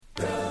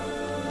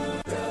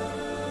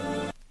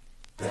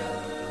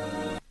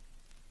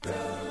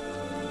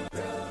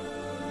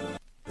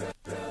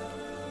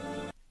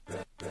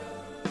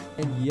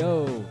And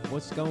yo,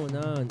 what's going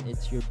on?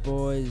 It's your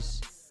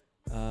boys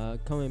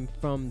coming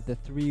from the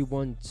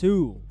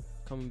 312,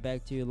 coming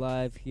back to you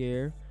live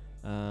here.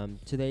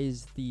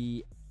 Today's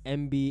the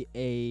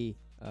NBA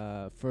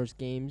first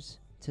games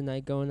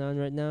tonight going on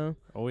right now.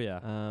 Oh yeah.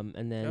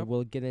 And then Yep.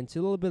 we'll get into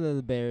a little bit of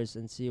the Bears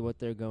and see what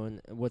they're going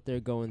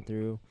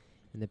through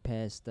in the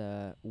past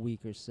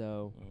week or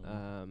so.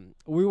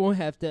 We won't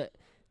have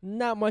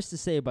not much to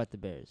say about the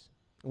Bears.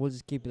 We'll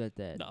just keep it at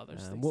that. No,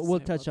 there's things we'll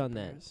to say touch about on the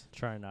that. Bears.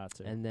 Try not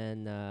to. And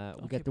then we I'll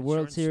got keep the it World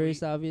short and Series,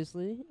 sweet.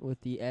 obviously,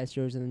 with the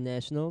Astros and the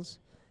Nationals.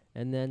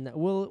 And then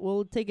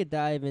we'll take a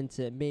dive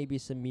into maybe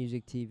some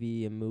music,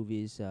 TV, and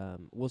movies.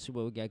 We'll see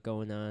what we got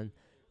going on.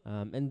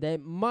 And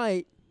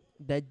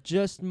that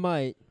just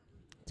might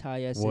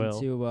tie us Will.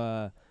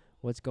 into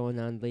what's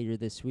going on later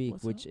this week,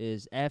 What's which that?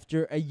 is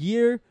after a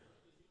year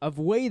of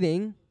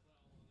waiting,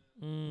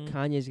 Mm,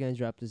 Kanye's going to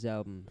drop this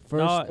album. No,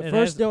 First, it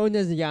first has- known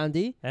as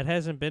Yandi. it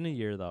hasn't been a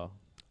year though.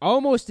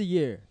 Almost a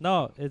year.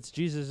 No, it's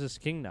Jesus is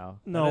King now.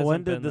 That No, when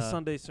hasn't did been, the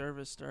Sunday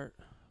service start?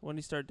 When did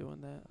he start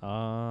doing that?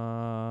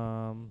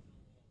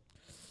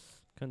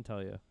 Couldn't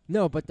tell you.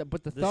 No, but the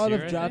This thought year,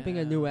 of I dropping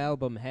a think? new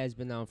album has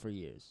been on for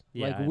years.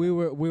 Yeah, Like I we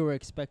know. were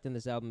expecting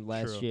this album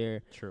last True.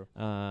 year, True.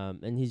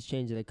 and he's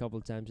changed it a couple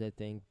of times, I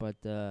think. But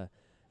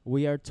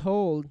we are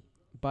told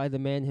by the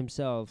man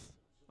himself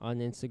on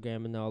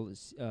Instagram and all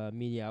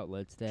media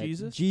outlets that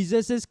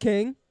Jesus? is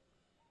King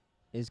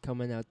is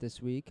coming out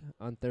this week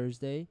on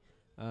Thursday,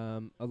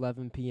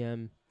 11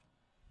 p.m.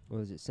 What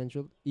is it?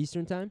 Central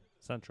Eastern time?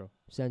 Central.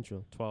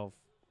 Central. 12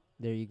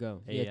 There you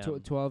go. Yeah, a.m.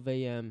 12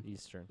 a.m.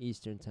 Eastern.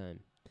 Eastern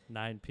time.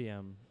 9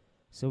 p.m.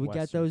 So we got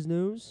Western. those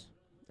news.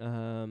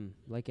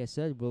 Like I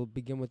said, we'll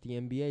begin with the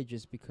NBA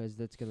just because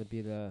that's going to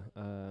be the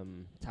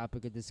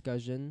topic of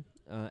discussion.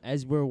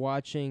 As we're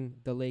watching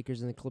the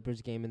Lakers and the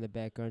Clippers game in the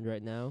background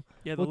right now,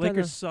 Yeah, the we'll kinda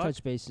Lakers suck.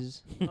 touch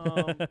bases.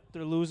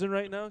 They're losing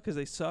right now because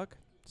they suck.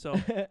 So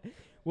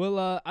Well,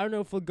 I don't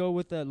know if we'll go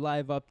with a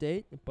live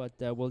update, but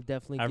we'll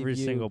definitely Every give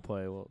you single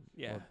play will.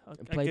 yeah, I'll a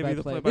give play-by-play. you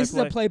the play-by-play. This is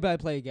a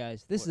play-by-play,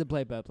 guys. This is a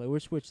play-by-play. We're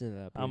switching it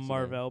up. here I'm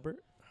Marv today. Albert.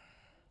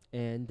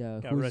 And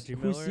Got Reggie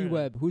who's Miller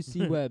C-Web? Who's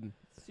C-Web?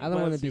 I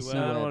don't want to be C-Web. I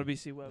don't C-Web. want to be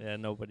C-Web. Yeah,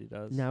 nobody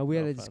does. Now, we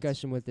No had a offense.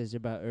 discussion with this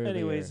about earlier.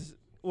 Anyways,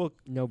 no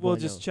we'll bueno.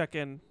 just check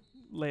in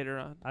later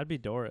on. I'd be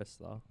Doris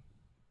though.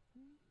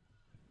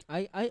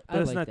 I But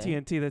that's like not that.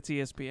 TNT. That's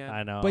ESPN.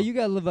 I know. But you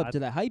gotta live up I'd- to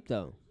that hype,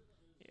 though.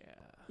 Yeah.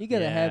 You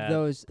gotta have Yeah,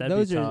 those. That'd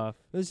Those be are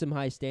tough. some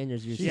high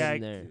standards you're Yeah,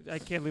 setting there. I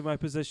can't leave my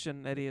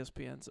position at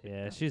ESPN. So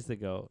Yeah, she's the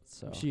goat.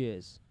 So She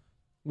is.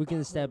 We can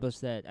establish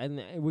that.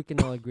 We can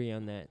all agree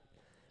on that.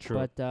 true.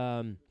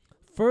 But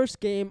first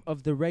game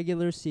of the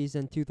regular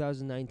season,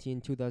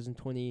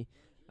 2019-2020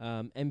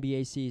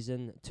 NBA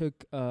season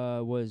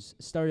was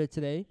started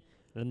today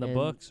in the and-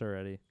 books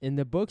already. in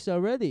the books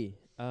already.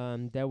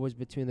 That was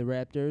between the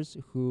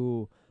Raptors,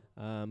 who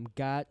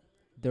got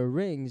the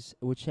rings,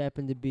 which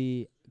happened to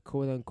be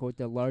quote unquote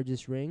the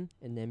largest ring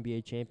in the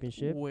NBA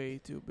championship. way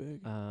too big.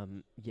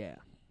 Yeah,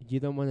 you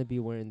don't want to be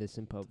wearing this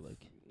in public.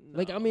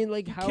 Like, I No. mean,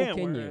 like, You how can't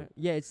can wear you? it.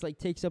 Yeah, it's like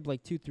takes up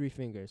like 2-3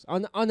 fingers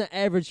on an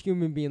average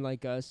human being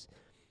like us.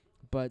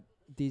 But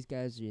these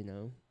guys,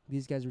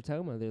 these guys we're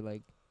talking about, they're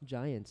like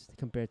giants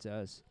compared to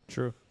us.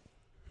 True.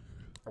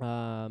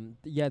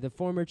 Yeah, the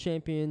former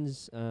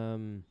champions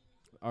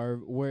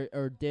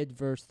did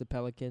verse the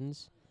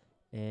Pelicans,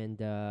 and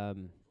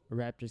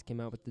Raptors came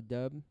out with the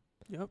dub.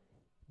 Yep.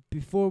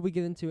 Before we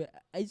get into it,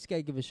 I just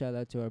gotta give a shout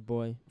out to our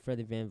boy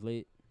Freddie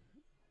VanVleet,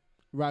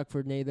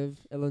 Rockford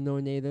native,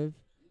 Illinois native.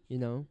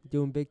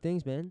 Doing big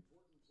things, man.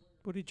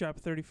 What did he drop?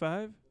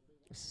 35.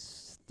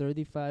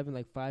 35 and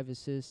like 5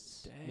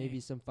 assists, maybe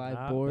Dang. some 5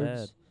 Not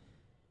boards,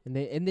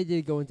 bad. and they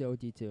did go into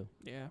OT too.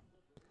 Yeah.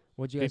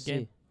 What'd you Good guys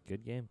game. see?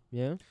 Good game.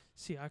 Yeah,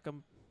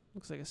 Siakam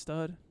looks like a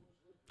stud.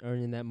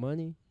 earning that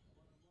money.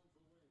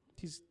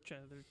 He's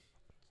trying to.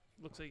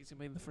 Looks like he's gonna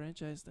be in the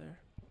franchise there.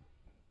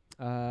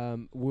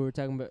 We were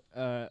talking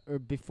about or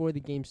before the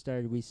game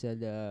started. We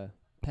said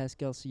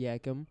Pascal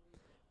Siakam,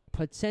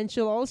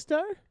 potential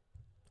All-Star.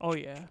 Oh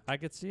yeah. I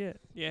could see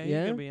it. Yeah, he's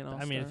Yeah? gonna be an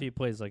all-star. I mean, if he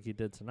plays like he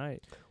did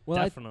tonight, Well,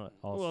 definitely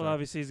all-star. well,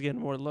 obviously he's getting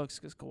more looks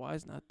because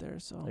Kawhi's not there.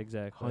 So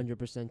Exactly.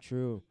 100%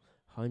 true.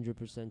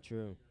 100%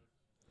 true.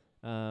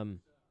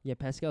 Yeah,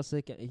 Pascal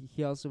Siakam.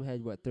 He also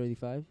had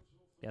 35.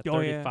 Yeah, Oh,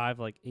 yeah. 35,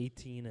 like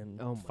 18 and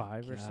Oh my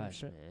 5 or some gosh,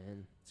 shit.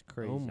 man. It's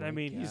crazy. Oh my I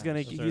mean, he's gosh.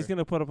 gonna Those he's are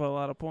gonna put up a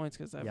lot of points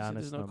because obviously Giannis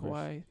there's no numbers.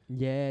 Kawhi.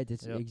 Yeah,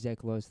 that's Yep.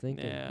 exactly what I was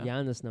thinking. Yeah.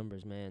 Giannis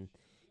numbers, man.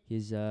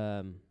 He's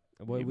what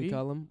do we Maybe.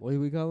 call him? What do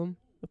we call him?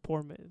 The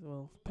poor man.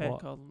 Well, Pat Well,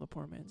 called him the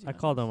poor man's. I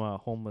called him a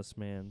homeless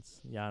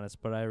man's Giannis,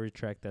 but I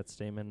retract that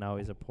statement. Now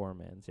he's a poor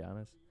man's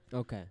Giannis.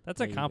 Okay. That's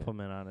there a you go.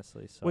 compliment,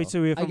 honestly. So Wait,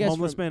 so we have I from guess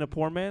homeless from- man a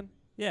poor man?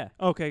 yeah,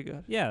 Okay,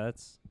 good. yeah,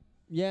 that's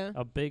Yeah.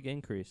 a big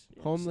increase.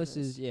 Yes, Homeless it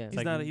is yeah. It's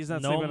He's not- he's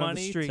not no sleeping on the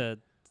money street. to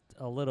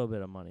a little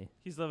bit of money.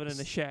 He's living in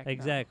a shack. now.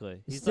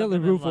 Exactly. He's Still a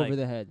living in, roof like, over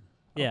the head.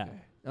 Yeah, Okay.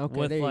 Okay,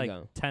 with there like you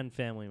go. 10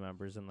 family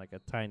members in like a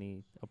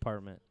tiny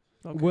apartment.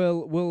 Okay.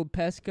 Will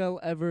Pascal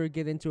ever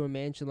get into a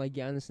mansion like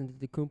Giannis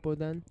Antetokounmpo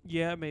then?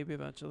 Yeah, maybe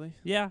eventually.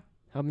 Yeah,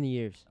 How many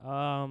years?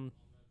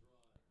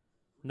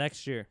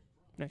 Next year.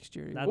 Next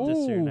year. Not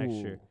this year, next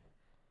year.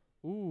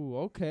 Ooh,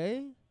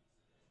 okay.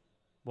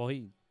 Well,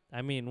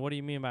 I mean, what do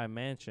you mean by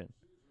mansion?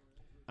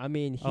 I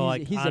mean, he's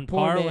on a poor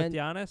par man. with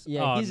Giannis?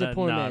 Yeah, Oh, he's a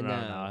poor man no,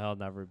 now. No, he'll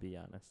never be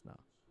Giannis. No.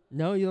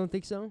 No, you don't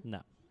think so?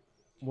 No.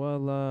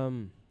 Well,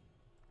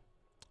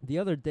 the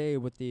other day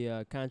with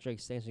the contract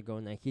extension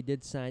going on, he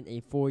did sign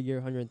a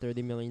 4-year,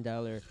 $130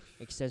 million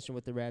extension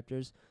with the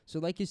Raptors. So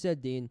like you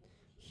said, Dean,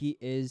 he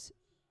is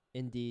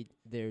indeed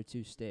there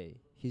to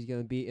stay. He's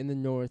going to be in the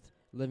North,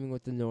 living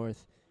with the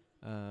North.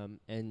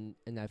 And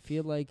I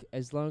feel like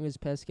as long as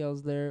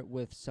Pascal's there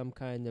with some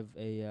kind of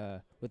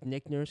with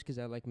Nick Nurse, because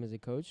I like him as a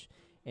coach,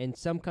 and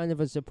some kind of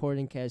a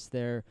supporting cast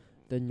there,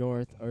 the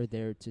North are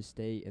there to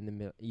stay in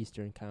the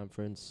Eastern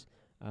Conference,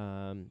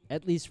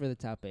 at least for the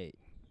top 8.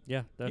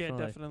 Yeah, definitely.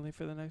 Yeah, definitely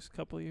for the next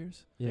couple of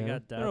years. They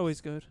got depth. They're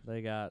always good.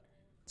 They got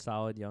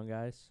solid young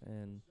guys,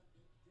 and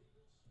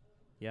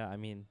yeah, I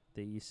mean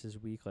the East is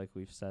weak, like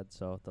we've said,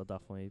 so they'll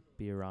definitely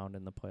be around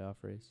in the playoff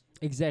race.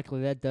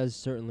 Exactly, that does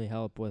certainly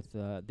help with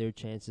their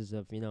chances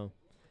of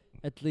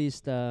at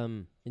least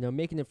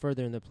making it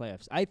further in the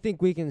playoffs. I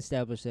think we can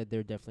establish that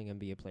they're definitely gonna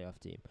be a playoff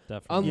team,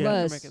 Definitely. Yeah, they're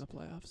unless making the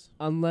playoffs.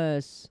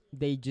 unless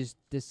they just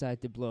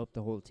decide to blow up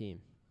the whole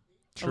team.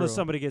 Unless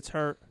somebody gets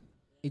hurt.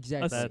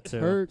 Exactly, That too.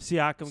 hurt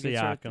Siakam gets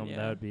hurt. then Siakam, yeah.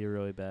 that would be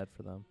really bad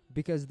for them.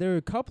 because there are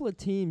a couple of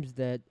teams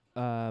that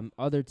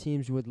other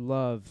teams would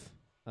love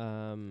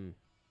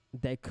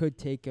that could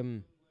take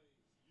them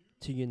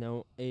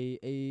to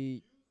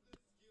a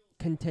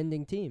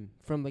contending team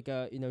from like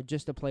a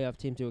just a playoff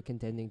team to a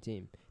contending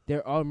team.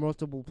 There are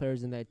multiple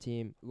players in that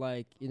team,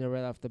 like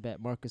right off the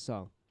bat, Marc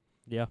Gasol,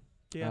 Yeah.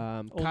 Yeah.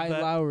 Old Kyle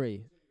vet.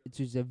 Lowry. It's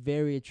just a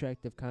very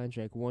attractive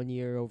contract, 1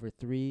 year over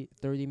 $30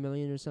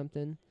 million or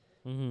something.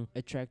 Mm-hmm.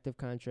 Attractive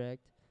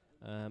contract.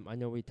 I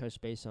know we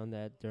touched base on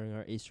that during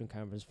our Eastern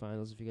Conference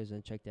Finals. If you guys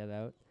didn't check that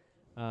out,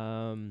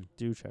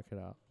 Do check it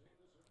out.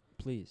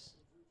 please.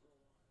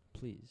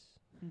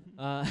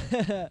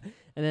 Mhm.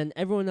 And then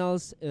everyone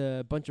else,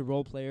 a bunch of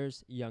role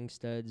players, young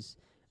studs.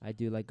 I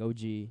do like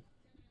OG,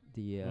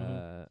 the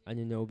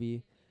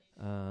Anunoby.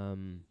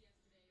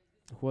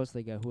 Who else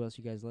they got? Who else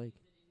you guys like?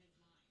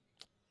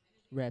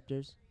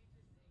 Raptors.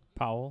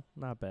 Powell,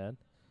 not bad.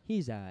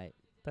 He's alright.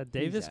 That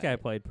Davis guy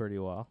alright. played pretty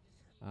well.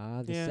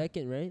 The Yeah.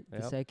 second, right? The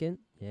Yep. second.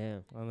 Yeah.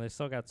 And they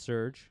still got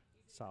Serge,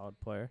 solid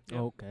player. Yep.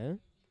 Okay.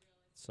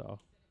 So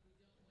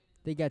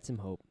They got some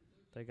hope.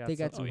 they got They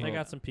got some, some they hope.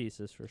 got some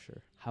pieces for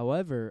sure.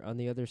 However, on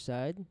the other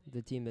side,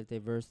 the team that they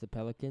versed, the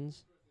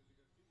Pelicans,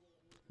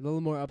 a little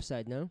more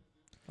upside now.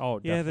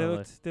 Oh, Yeah,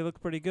 definitely. they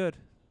looked pretty good.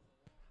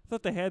 I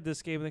thought they had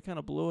this game. They kind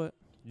of blew it.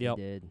 Yep,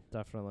 They did.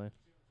 definitely.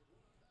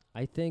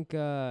 I think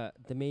the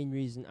main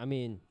reason,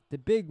 the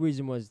big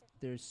reason was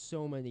there's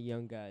so many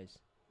young guys.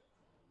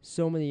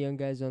 So many young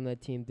guys on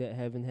that team that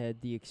haven't had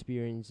the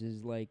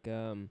experiences like,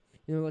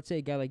 let's say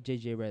a guy like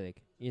J.J. Redick,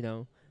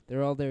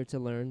 They're all there to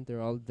learn.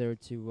 They're all there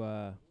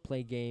to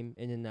play game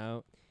in and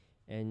out.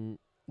 And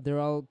they're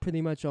all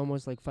pretty much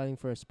almost like fighting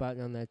for a spot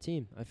on that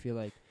team, I feel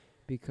like.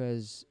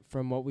 Because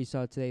from what we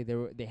saw today,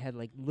 they had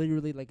like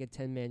literally like a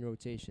 10-man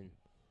rotation.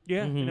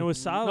 Yeah, and it Mhm. was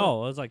solid.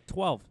 No, it was like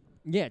 12.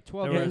 Yeah, There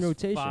 12-man was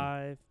rotation.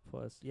 5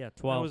 plus, yeah, was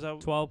 12.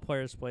 out- 12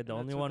 players played. The and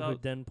only that's one who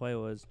without- didn't play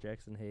was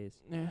Jackson Hayes,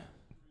 Yeah.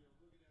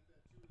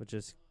 which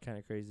is kind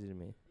of crazy to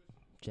me.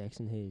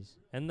 Jackson Hayes.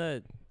 And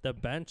the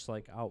bench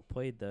like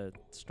outplayed the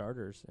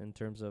starters in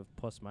terms of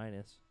plus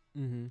minus.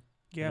 Mm-hmm.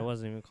 Yeah. It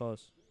wasn't even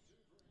close,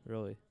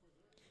 really.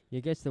 Yeah,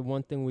 I guess the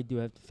one thing we do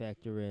have to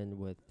factor in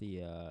with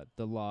the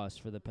loss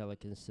for the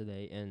Pelicans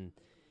today and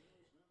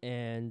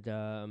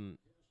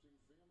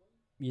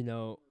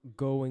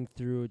going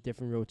through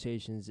different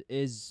rotations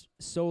is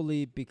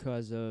solely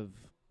because of,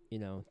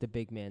 the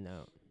big man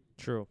out,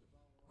 True.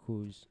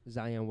 who's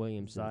Zion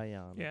Williamson.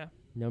 Zion. Yeah.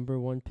 Number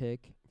 1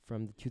 pick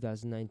from the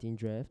 2019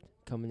 draft,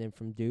 coming in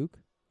from Duke.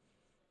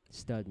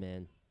 Stud,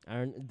 man.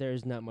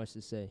 There's not much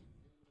to say.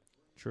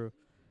 True.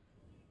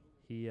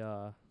 He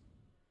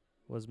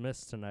was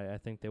missed tonight. I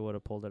think they would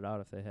have pulled it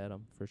out if they had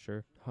him for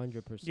sure.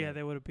 100%. Yeah,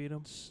 they would have beat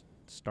them.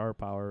 Star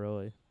power,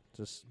 really.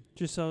 Just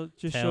Just Talent.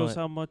 shows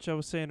how much I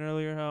was saying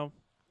earlier, how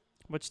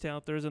much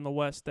talent there is in the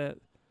West, that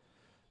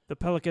the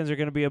Pelicans are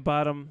going to be a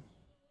bottom.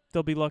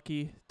 They'll be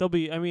lucky.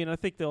 I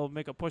think they'll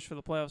make a push for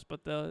the playoffs,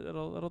 but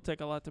it'll take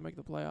a lot to make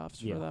the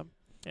playoffs Yeah. for them.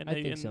 And I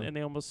they think so. and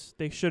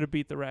they should have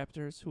beat the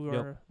Raptors, who Yep.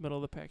 are middle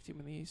of the pack team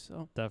in the East.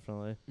 So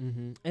definitely.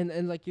 Mm-hmm.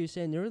 And like you were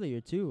saying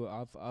earlier too,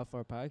 off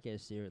our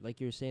podcast here, like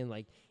you were saying,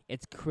 like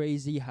it's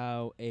crazy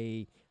how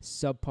a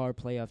subpar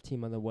playoff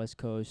team on the West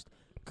Coast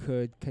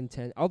could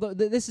contend. Although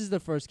this is the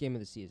first game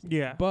of the season,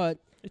 yeah, but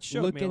it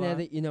showed looking me a at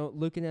lot. it,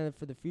 looking at it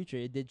for the future,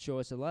 it did show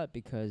us a lot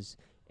because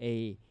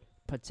a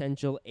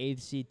potential 8th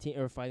seed team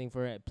or fighting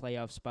for a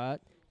playoff spot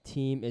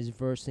team is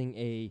versing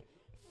a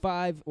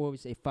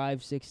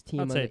 5-6 team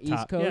I'd on say the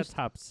East Coast. Yeah,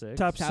 top 6.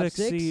 Top top six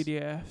six? seed,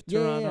 yeah, Yeah,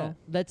 Toronto. yeah.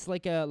 That's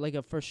like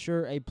a for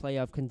sure a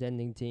playoff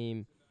contending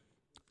team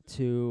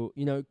to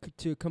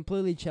to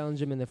completely challenge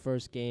them in the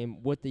first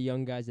game with the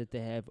young guys that they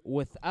have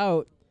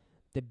without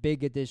the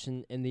big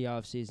addition in the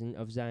offseason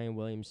of Zion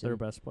Williamson. Their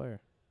best player.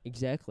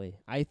 Exactly.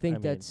 I think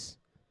mean, that's.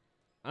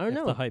 I don't if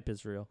know. the hype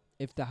is real.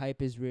 If the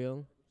hype is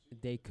real,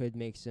 they could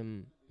make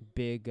some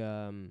big.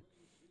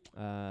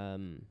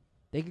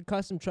 They could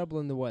cause some trouble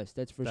in the West.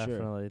 That's for sure.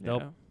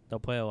 Definitely. They'll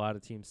play a lot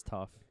of teams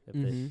tough if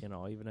Mhm.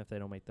 they, even if they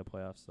don't make the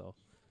playoffs, they'll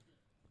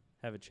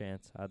have a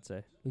chance, I'd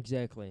say.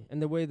 Exactly. And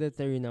the way that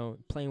they're,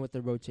 playing with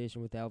the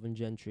rotation with Alvin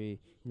Gentry,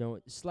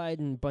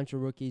 sliding a bunch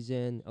of rookies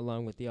in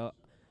along with the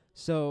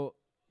so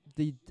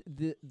the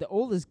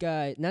oldest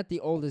guy, not the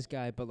oldest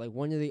guy, but like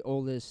one of the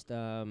oldest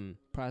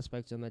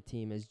prospects on that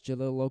team is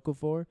Jalil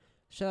Okafor.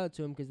 Shout out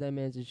to him because that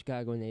man's a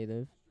Chicago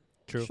native.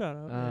 True. Shut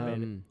up. Yeah.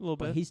 Made it. A little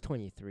But bit. he's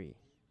 23.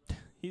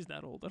 He's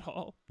not old at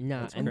all.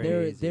 Nah, That's and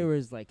crazy. there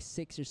was like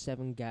 6 or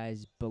 7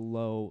 guys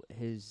below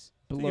his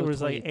I think below it was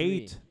like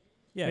 23. 8.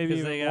 Yeah, Maybe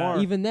because they even got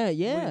more. Even that,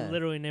 yeah. we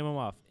literally name them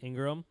off.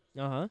 Ingram,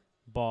 Uh-huh.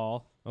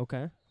 Ball,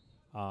 Okay.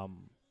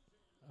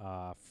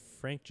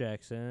 Frank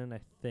Jackson, I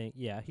think.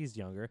 Yeah, he's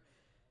younger.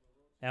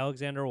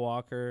 Alexander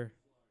Walker,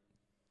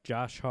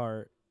 Josh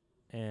Hart,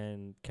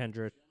 and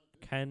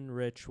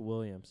Kenrich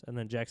Williams. And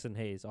then Jackson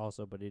Hayes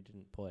also, but he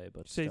didn't play.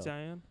 But Say still.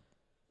 Zion.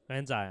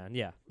 And Zion,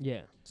 yeah.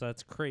 Yeah. So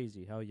that's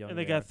crazy how young And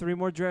they they got are. 3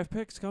 more draft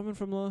picks coming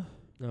from the.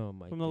 Oh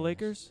my From the gosh,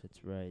 Lakers?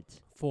 That's right.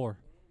 4.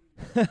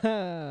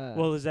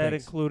 Well, is that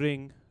thanks.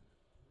 including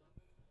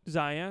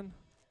Zion?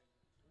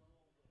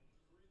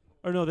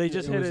 Or no, they Yeah,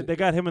 just it hit was- it. They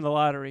got him in the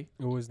lottery.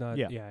 It was not.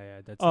 Yeah.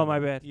 Yeah. That's Oh, my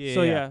bad. Yeah,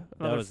 So yeah. yeah, That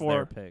another was 4.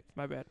 their pick.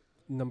 My bad.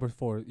 Number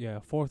 4. Yeah,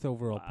 4th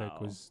overall pick Wow.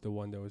 was the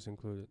one that was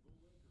included.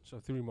 So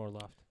 3 more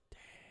left.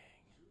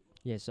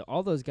 Yeah, so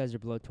all those guys are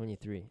below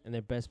 23, and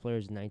their best player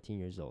is 19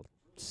 years old.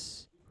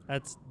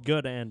 That's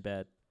good and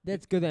bad.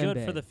 That's good and Good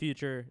bad. for the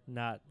future,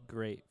 not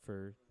great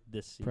for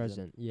this season.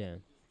 present, yeah.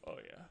 Oh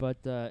yeah. But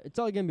it's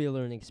all going to be a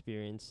learning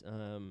experience.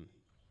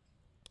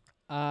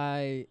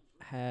 I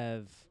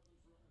have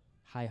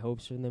high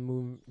hopes for them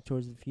moving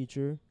towards the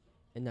future,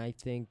 and I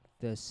think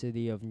the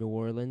city of New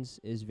Orleans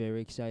is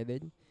very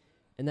excited.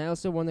 And I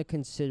also want to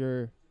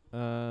consider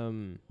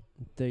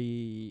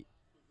the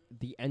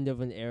end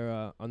of an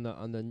era on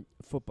the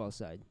football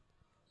side.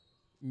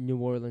 New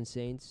Orleans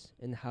Saints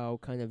and how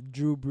kind of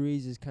Drew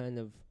Brees is kind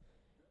of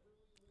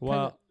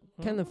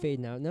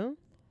fading out, no?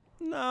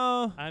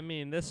 No. I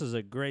mean, this is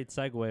a great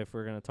segue if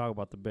we're going to talk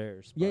about the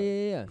Bears.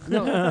 Yeah.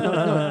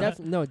 but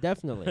No,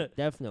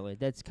 definitely.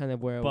 That's kind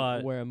of where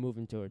But I'm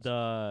moving towards.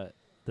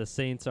 The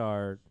Saints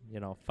are,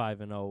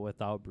 5-0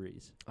 without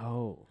Breeze,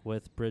 Oh,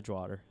 with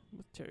Bridgewater.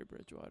 With Terry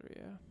Bridgewater,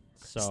 yeah.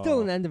 So still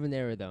an end of an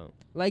era though.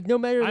 Like no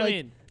matter I like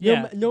mean, no,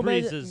 yeah, no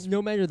Breeze matter is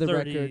no matter the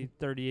 30, record.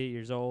 38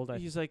 years old. I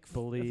He's like, I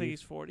believe. think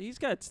he's 40. He's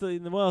got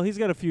he's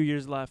got a few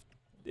years left.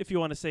 If you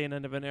want to say an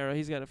end of an era,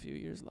 he's got a few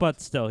years left.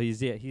 But still,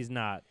 he's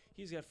not.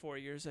 he's got 4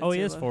 years. Oh, I'd he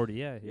say is left. 40.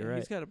 Yeah, you're right.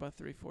 He's got about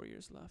 3-4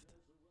 years left.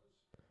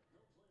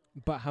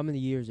 But how many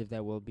years if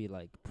that will be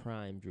like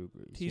prime Drew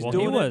Brees? He's well,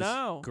 doing he it was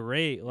now.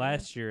 great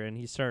last year, and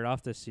he started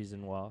off this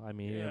season well. I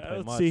mean, he Yeah, didn't I play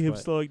don't much, see him but,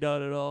 slowing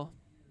down at all.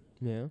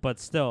 Yeah. but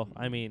still,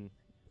 I mean,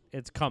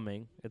 it's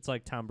coming. It's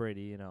like Tom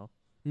Brady, Mhm.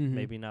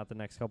 Maybe not the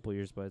next couple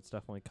years, but it's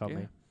definitely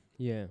coming.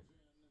 Yeah.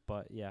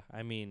 But yeah,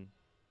 I mean,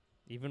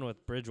 even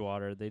with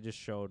Bridgewater, they just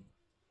showed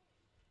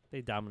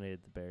they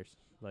dominated the Bears.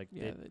 Like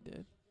Yeah, they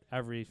did.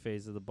 every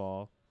phase of the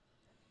ball.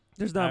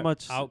 There's not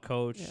much.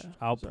 Outcoached, yeah,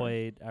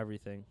 outplayed,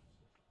 everything.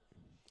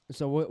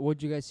 So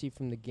what'd you guys see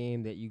from the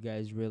game that you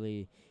guys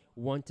really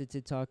wanted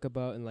to talk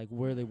about and like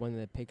really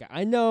wanted to pick?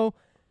 I know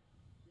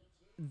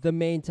the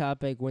main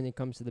topic when it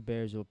comes to the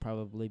Bears will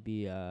probably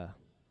be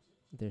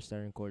their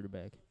starting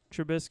quarterback.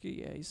 Trubisky,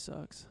 yeah, he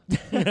sucks.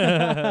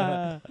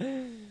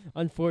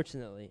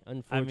 Unfortunately.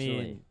 I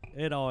mean,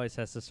 it always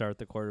has to start with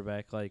the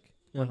quarterback. Like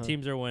when Uh-huh.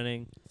 teams are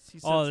winning, He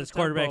sets oh, the this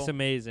quarterback's tempo.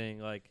 amazing.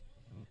 Like,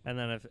 and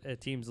then if a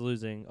team's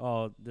losing,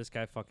 oh, this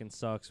guy fucking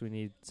sucks. We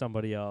need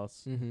somebody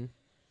else. Mm-hmm.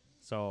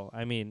 So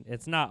I mean,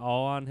 it's not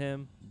all on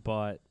him,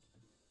 but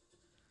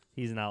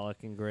he's not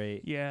looking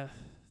great. Yeah,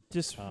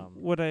 just Um,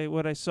 what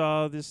I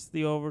saw,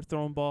 the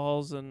overthrown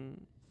balls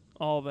and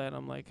all that.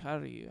 I'm like, how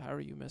are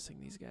you missing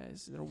these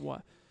guys? They're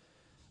what?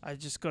 I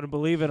just couldn't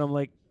believe it. I'm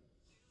like,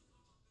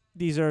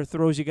 these are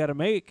throws you got to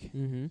make.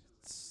 Mm-hmm.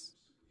 It's,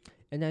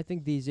 And I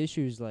think these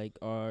issues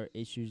are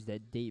issues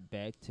that date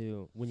back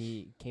to when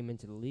he came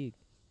into the league.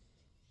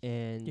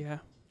 And yeah,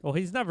 Well,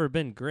 he's never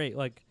been great.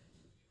 Like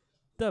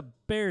the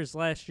Bears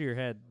last year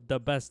had the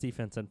best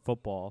defense in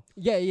football.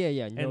 yeah,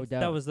 no and doubt.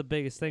 that was the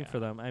biggest thing Yeah. for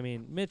them. I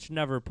mean, Mitch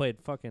never played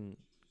fucking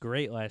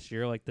great last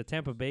year. Like the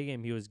Tampa Bay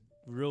game, he was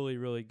really,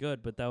 really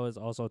good, but that was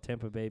also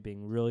Tampa Bay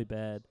being really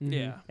bad. Mhm.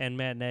 yeah. And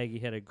Matt Nagy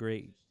had a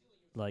great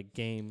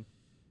game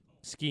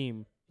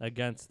scheme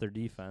against their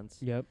defense.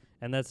 Yep.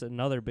 And that's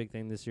another big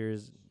thing this year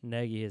is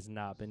Nagy has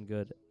not been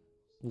good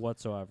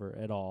whatsoever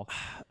at all.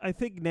 I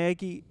think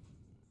Nagy.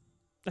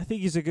 I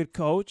think he's a good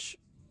coach.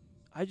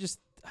 I just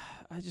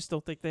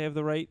don't think they have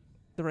the right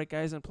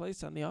guys in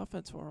place on the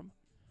offense for him.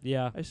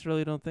 Yeah. I just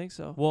really don't think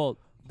so. Well,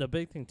 the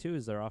big thing too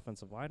is their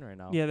offensive line right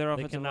now. Yeah, their they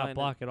offensive cannot line.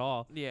 block at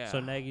all. Yeah. So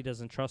Nagy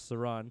doesn't trust the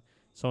run.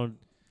 So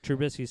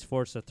Trubisky's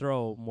forced to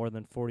throw more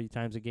than 40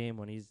 times a game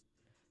when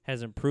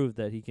hasn't proved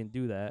that he can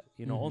do that.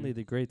 Only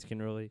the greats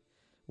can really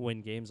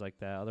win games like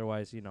that.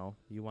 Otherwise, you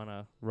want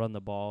to run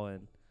the ball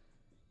and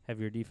have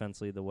your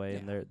defense lead the way,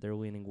 and they're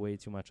leaning way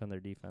too much on their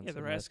defense. Yeah,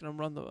 they're asking them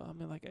run the. I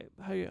mean, like,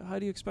 how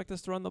do you expect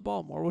us to run the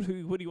ball more? What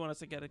do you want us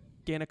to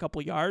gain a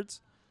couple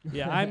yards?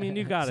 Yeah, I mean,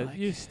 you got to like-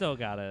 you still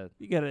got to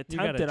You got to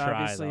attempt it, try,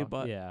 obviously, though.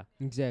 but yeah.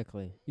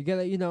 Exactly. You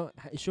gotta,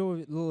 show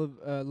a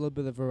little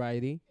bit of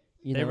variety.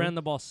 They ran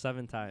the ball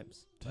 7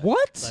 times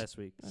what? last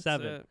week. that's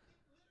 7. it.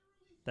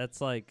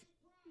 That's like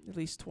At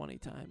least 20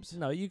 times.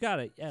 no, you got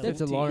it. Yeah, That's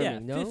 15. alarming. Yeah,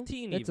 No,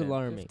 15. that's even.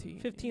 alarming.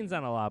 15's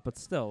not a lot, but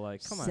still,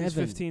 like, come on. At least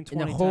 7 15, in a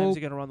 20 whole- times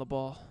you got to run the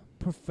ball.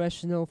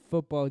 Professional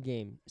football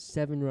game,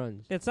 7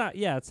 runs. It's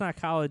not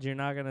college. You're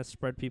not gonna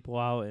spread people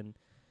out and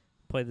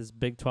play this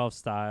Big 12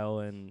 style,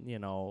 and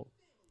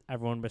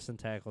everyone missing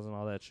tackles and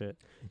all that shit.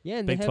 Yeah,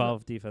 and Big they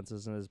 12 defense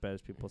isn't as bad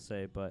as people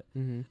say, but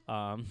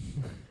Mm-hmm.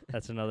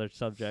 that's another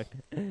subject.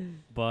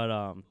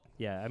 But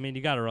yeah, I mean,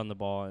 you got to run the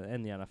ball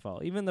in the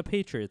NFL. Even the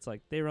Patriots,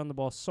 like, they run the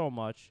ball so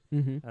much,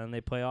 Mm-hmm. and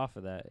they play off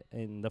of that.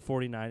 And the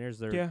 49ers,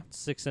 they're Yeah.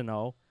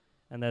 6-0,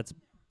 and that's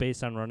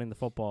based on running the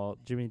football.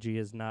 Jimmy G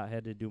has not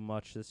had to do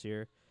much this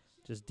year,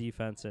 just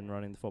defense and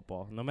running the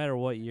football. No matter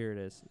what year it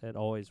is, it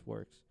always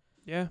works.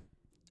 Yeah.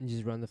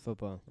 Just run the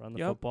football. Run the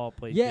Yep. football,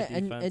 play Yeah, good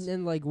and defense.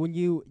 then like when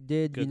you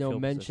did, Good field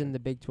mention position. the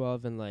Big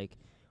 12, and like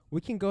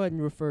we can go ahead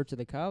and refer to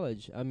the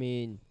college. I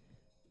mean,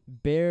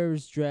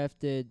 Bears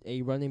drafted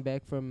a running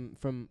back from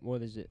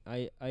what is it?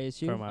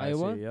 ISU, From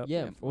Iowa. ISU, yep.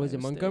 Yeah, Yeah, from was it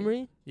Iowa State.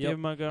 Montgomery? Yep. Dave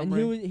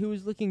Montgomery. And he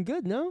was looking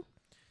good. No.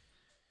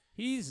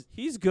 He's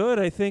good,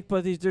 I think,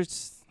 but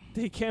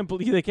they can't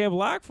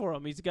block for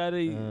him. He's got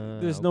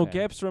there's no okay.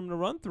 gaps for him to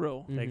run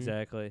through. Mhm.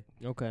 Exactly.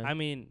 Okay. I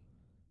mean,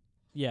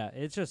 yeah,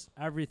 it's just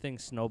everything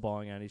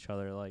snowballing on each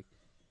other. Like,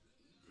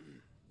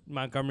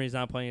 Montgomery's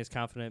not playing as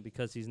confident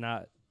because he's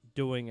not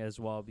doing as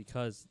well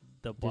because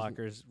the Doesn't-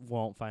 blockers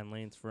won't find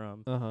lanes for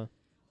him, Uh-huh.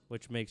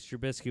 which makes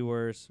Trubisky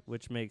worse,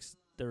 which makes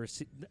the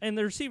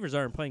receivers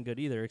aren't playing good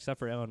either, except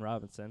for Allen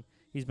Robinson.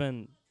 He's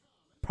been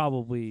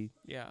probably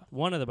Yeah.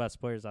 one of the best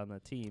players on the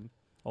team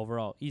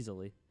overall,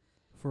 easily.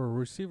 For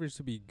receivers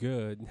to be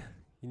good,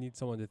 you need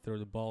someone to throw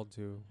the ball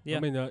to. Yeah. I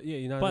mean,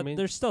 you know But what I mean?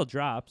 there's still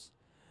drops.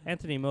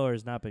 Anthony Miller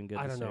has not been good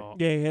I this don't year. know.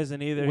 Yeah, he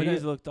hasn't either. When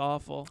He's I- looked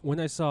awful. When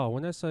I saw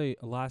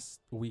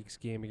last week's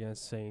game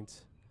against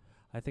Saints,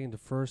 I think in the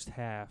first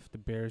half the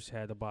Bears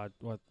had about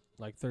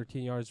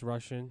 13 yards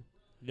rushing,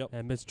 Yep.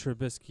 and Mitch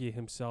Trubisky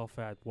himself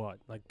had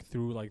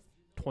threw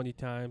 20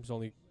 times,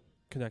 only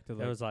connected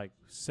It was like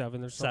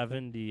 7 or something.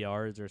 70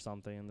 yards or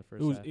something in the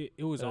first It was half.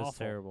 it was That was awful.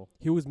 terrible.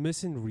 He was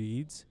missing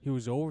reads. He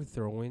was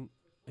overthrowing.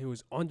 He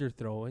was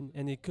underthrowing,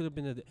 and it could have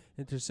been an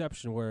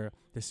interception where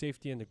the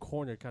safety and the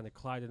corner kind of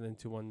collided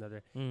into one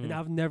another. And Mm.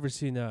 I've never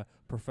seen a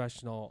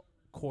professional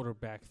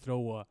quarterback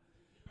throw a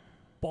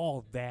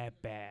ball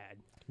that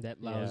bad. That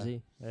Yeah.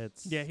 lousy.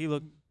 It's Yeah, he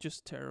looked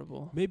just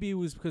terrible. Maybe it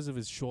was because of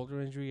his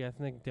shoulder injury. I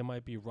think they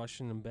might be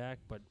rushing him back,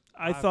 but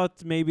I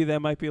thought maybe that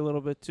might be a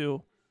little bit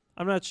too.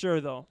 I'm not sure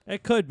though.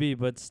 It could be,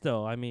 but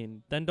still, I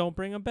mean, then don't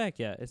bring him back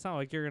yet. It's not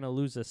like you're gonna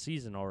lose a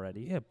season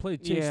already. yeah, play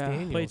Chase Yeah.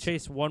 Daniels. Play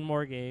Chase one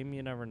more game.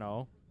 You never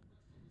know.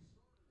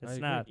 I It's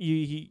agree.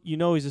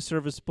 not He's a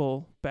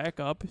serviceable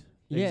backup.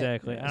 Yeah.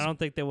 exactly. Yes. I don't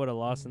think they would have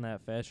lost in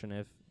that fashion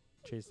if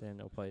Chase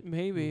Daniel played.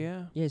 Maybe, Mm.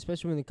 yeah. Yeah,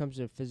 especially when it comes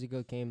to a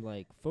physical game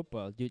like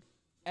football, dude.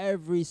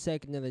 Every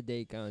second of the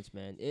day counts,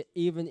 man.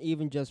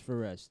 Even just for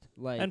rest.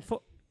 Like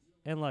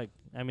And like,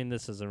 I mean,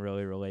 this doesn't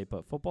really relate,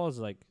 but football is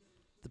like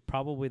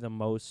probably the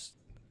most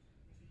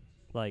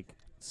like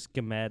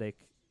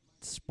schematic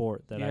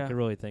sport that I Yeah. could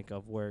really think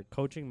of, where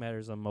coaching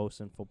matters the most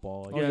in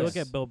football. Like, Oh, you look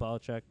yes. at Bill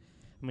Belichick.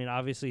 I mean,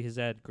 obviously he's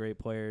had great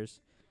players,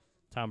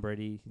 Tom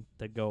Brady,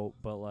 the GOAT,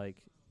 but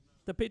like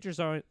the Patriots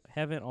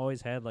haven't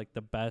always had like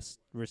the best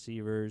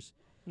receivers,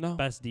 No.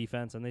 best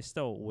defense, and they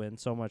still win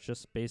so much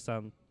just based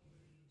on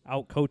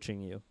out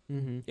coaching you.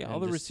 mm-hmm. Yeah, and all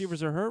the just-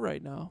 receivers are hurt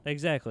right now.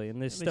 Exactly, and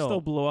they And still, they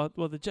still blow out.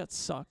 Well, the Jets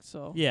suck,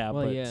 so yeah,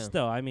 Well, but yeah.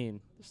 still, I mean,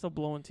 they're still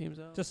blowing teams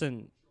out. just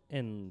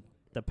in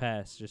the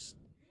past, just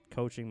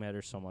coaching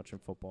matters so much in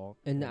football.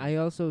 And I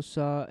also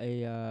saw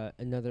a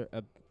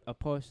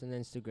post on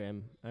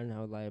Instagram. I don't know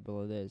how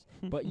liable it is,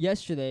 but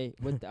yesterday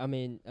with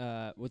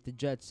with the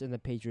Jets and the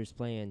Patriots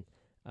playing,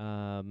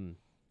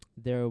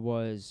 there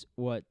was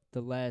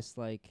the last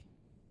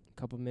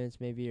couple minutes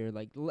maybe, or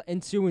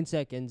ensuing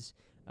seconds.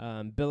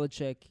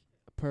 Belichick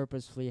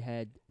purposefully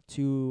had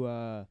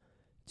two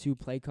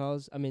play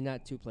calls. I mean,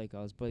 not two play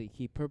calls, but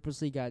he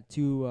purposely got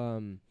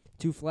two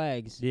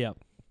flags Yeah,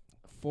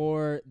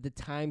 for the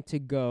time to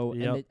go,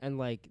 Yep.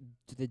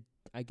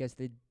 I guess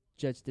the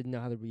Jets didn't know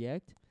how to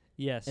react,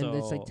 yeah. So and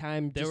it's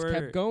time they just were-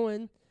 kept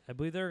going. I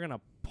believe they were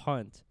gonna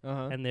punt,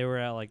 Uh-huh. and they were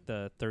at like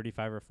the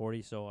 35 or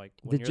 40. So like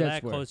when The you're Jets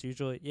that were. close,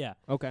 usually, yeah.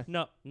 Okay.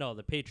 No,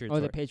 the Patriots. Oh,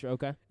 were. the Patriot.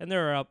 Okay. And they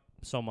were up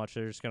so much,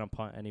 they're just gonna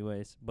punt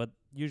anyways. But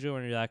usually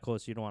when you're that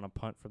close, you don't want to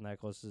punt from that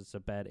close. It's a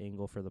bad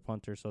angle for the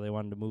punter, so they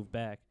wanted to move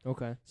back.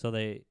 Okay. So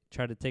they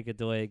tried to take a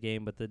delay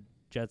game, but the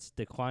Jets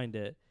declined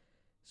it.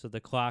 So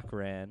the clock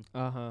ran.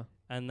 Uh-huh.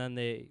 and then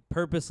they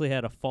purposely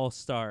had a false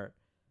start,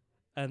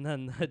 and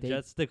then the They-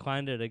 Jets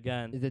declined it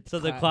again. The So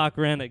the clock- clock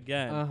ran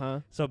again. Uh-huh.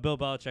 So Bill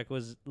Belichick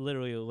was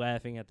literally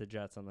laughing at the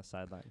Jets on the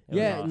sideline. It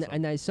Yeah, was awesome.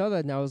 and I saw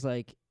that and I was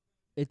like,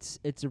 it's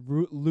a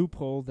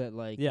loophole that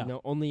like Yeah.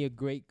 only a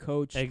great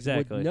coach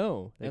Exactly. would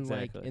know. And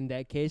like Exactly. in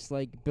that case,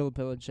 like Bill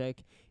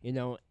Belichick,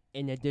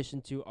 in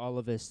addition to all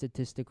of his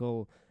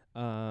statistical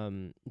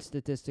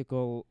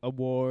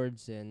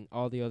awards and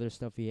all the other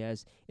stuff he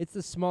has, it's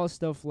the small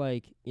stuff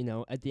like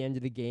at the end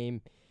of the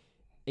game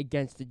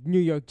against the New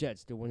York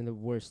Jets, they're one of the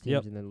worst teams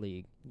Yep. in the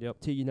league. Yep.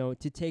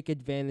 To take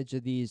advantage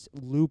of these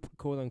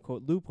quote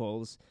unquote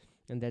loopholes,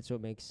 and that's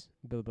what makes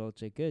Bill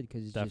Belichick good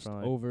because he's just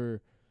Definitely.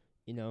 over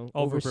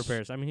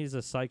prepares. I mean, he's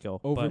a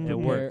psycho, over but it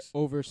works.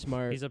 over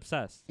smart. He's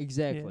obsessed.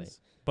 Exactly. Yes.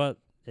 But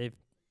if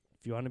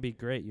you want to be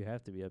great, you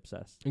have to be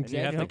obsessed. And you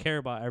have Exactly. to care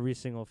about every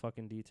single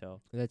fucking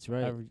detail. That's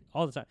right.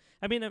 All the time.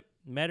 I mean, it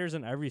matters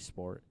in every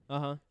sport.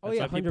 Oh That's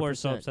yeah, why people are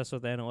so 100%. obsessed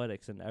with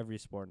analytics in every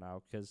sport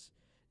now, because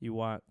you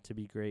want to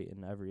be great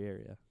in every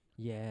area.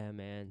 Yeah,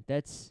 man.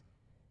 That's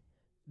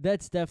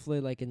definitely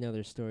like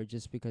another story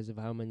just because of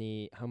how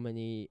many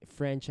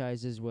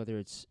franchises, whether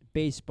it's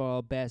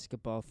baseball,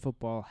 basketball,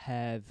 football,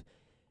 have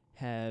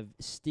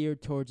steered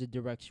towards a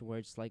direction where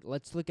it's like,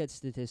 let's look at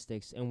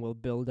statistics and we'll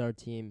build our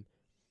team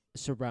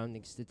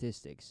surrounding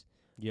statistics.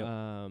 Yep.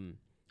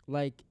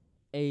 Like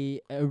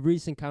a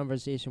recent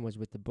conversation was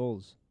with the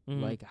Bulls,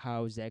 Mhm. like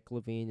how Zach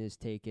LaVine is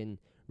taken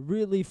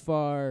really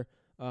far,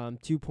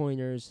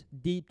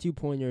 deep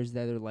 2-pointers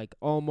that are like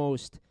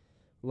almost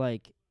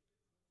like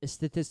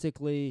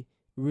statistically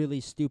really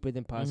stupid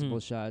impossible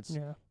Mhm. shots.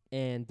 Yeah.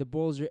 And the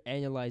Bulls are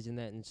analyzing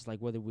that, and it's like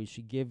whether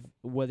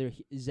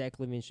Zach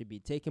LaVine should be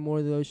taking more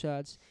of those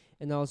shots.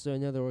 And also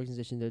another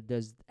organization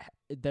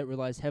that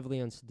relies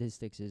heavily on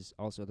statistics is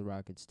also the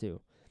Rockets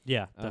too.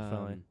 Yeah,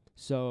 definitely.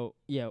 So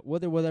yeah,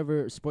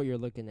 whatever sport you're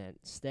looking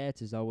at,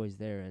 stats is always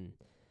there,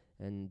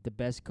 and the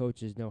best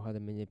coaches know how to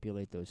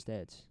manipulate those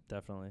stats.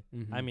 Definitely.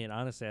 Mhm. I mean,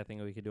 honestly, I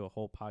think we could do a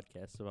whole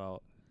podcast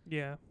about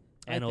Yeah.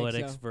 I think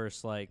analytics so.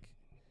 versus like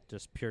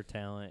just pure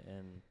talent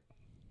and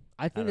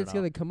I think don't that's know.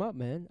 gonna come up,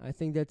 man. I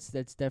think that's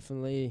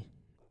definitely.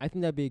 I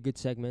think that'd be a good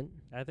segment.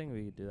 I think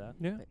we could do that.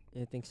 Yeah.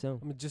 I think so.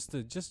 I mean, just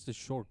a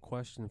short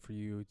question for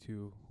you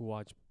two who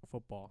watch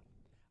football.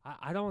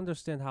 I don't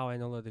understand how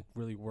analytic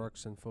really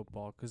works in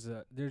football because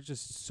there's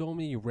just so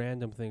many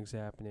random things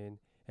happening,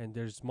 and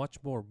there's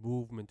much more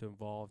movement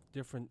involved,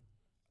 different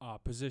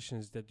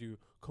positions that do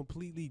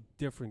completely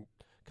different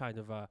kind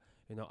of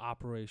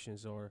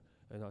operations or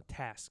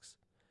tasks.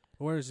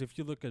 Whereas if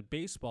you look at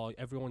baseball,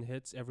 everyone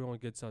hits, everyone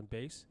gets on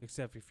base,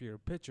 except if you're a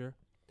pitcher.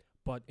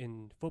 But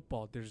in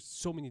football, there's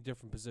so many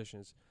different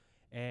positions.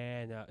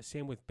 And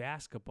same with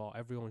basketball.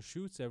 Everyone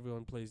shoots,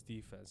 everyone plays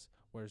defense.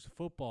 Whereas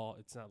football,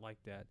 it's not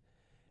like that.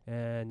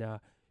 And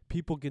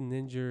people getting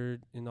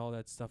injured and all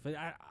that stuff. And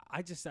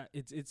I just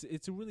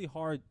it's a really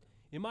hard,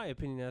 in my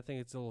opinion, I think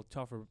it's a little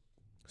tougher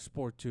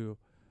sport to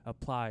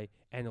apply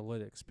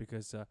analytics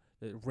because the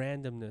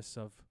randomness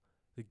of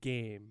the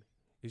game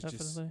is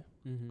Definitely.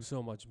 Mm-hmm. just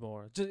so much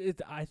more.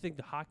 I think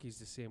the hockey's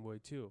the same way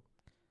too.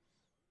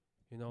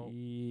 You know,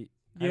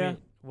 I Yeah. mean,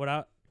 what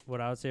I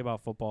would say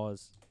about football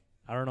is,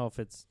 I don't know if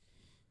it's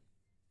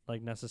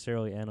like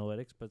necessarily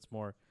analytics, but it's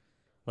more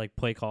like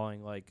play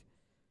calling. Like,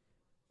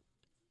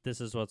 this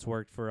is what's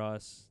worked for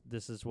us.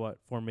 This is what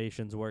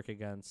formations work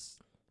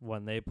against.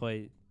 When they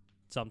play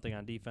something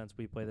on defense,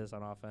 we play this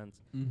on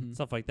offense. Mm-hmm.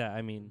 Stuff like that.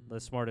 I mean, the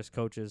smartest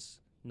coaches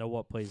know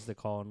what plays to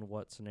call and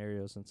what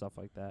scenarios and stuff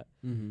like that.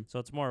 Mm-hmm. So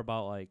it's more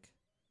about like,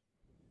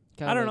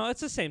 I don't know. It's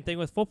the same thing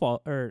with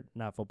football, or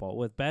not football,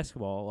 with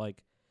basketball.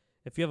 Like,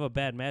 if you have a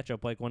bad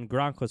matchup, like when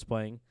Gronk was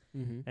playing,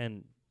 Mm-hmm.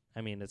 and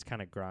I mean, it's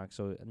kind of Gronk,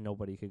 so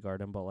nobody could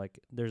guard him, but like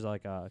there's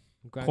like a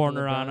Gronk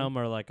corner and on LeBron. him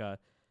or like a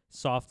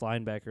soft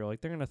linebacker,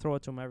 like they're going to throw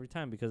it to him every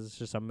time because it's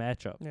just a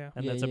matchup. Yeah.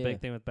 And Yeah, that's a yeah. big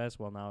thing with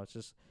basketball now. It's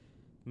just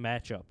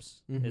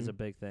matchups is Mhm. a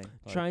big thing.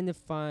 Like, Trying to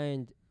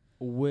find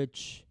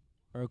which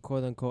or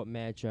quote unquote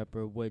matchup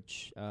or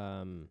which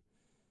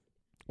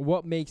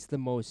what makes the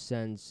most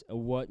sense,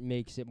 what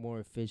makes it more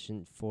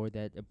efficient for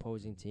that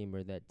opposing team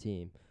or that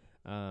team.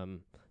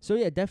 So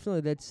yeah,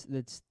 definitely that's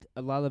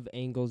a lot of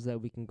angles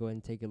that we can go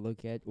and take a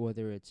look at.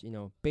 Whether it's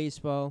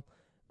baseball,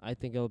 I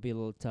think it'll be a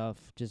little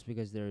tough just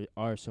because there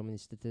are so many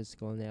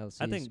statistical analyses.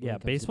 I think, when yeah, it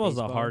comes to baseball is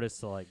the baseball. hardest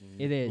to like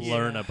It is.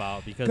 learn Yeah.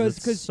 about because it's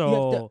Because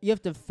so you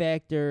have to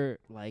factor,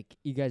 like,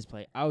 you guys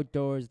play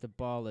outdoors, the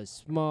ball is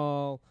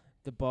small,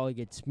 the ball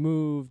gets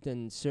moved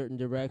in certain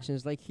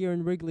directions. Like here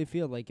in Wrigley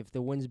Field, like if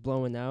the wind's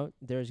blowing out,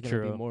 there's going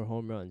to be True. more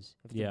home runs.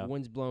 If Yeah. the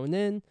wind's blowing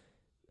in,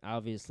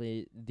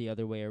 obviously the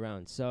other way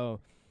around. So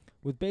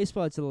with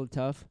baseball, it's a little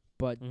tough,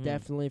 but Mhm.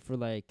 definitely for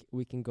like,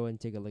 we can go and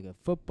take a look at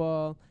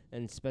football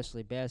and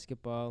especially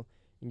basketball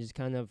and just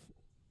kind of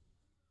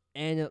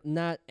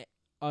not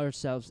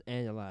ourselves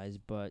analyze,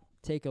 but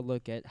take a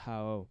look at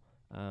how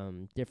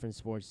different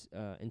sports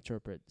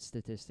interpret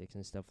statistics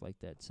and stuff like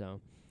that.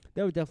 So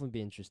that would definitely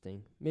be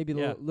interesting. Maybe a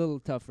Yeah. little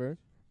tougher,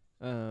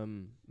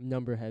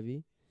 number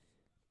heavy,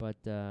 but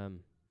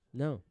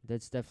no,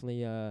 that's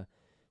definitely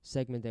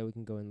segment that we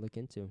can go and look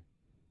into.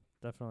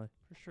 Definitely.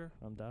 For sure.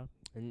 I'm down.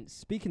 And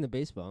speaking of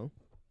baseball,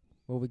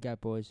 what we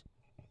got, boys?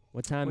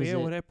 What time is yeah, it?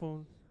 what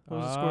happened? What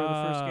was the score of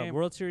the first game?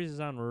 World Series is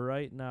on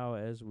right now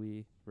as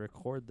we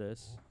record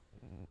this.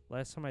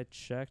 Last time I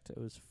checked, it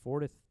was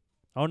 4-3.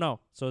 Oh no,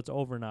 so it's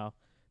over now.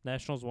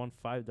 Nationals won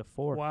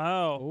 5-4.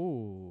 Wow.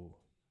 Oh.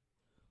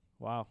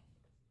 Wow.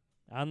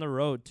 On the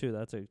road too.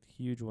 That's a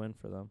huge win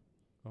for them.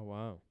 Oh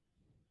wow.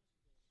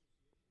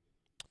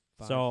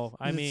 So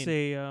I Does it mean,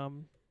 say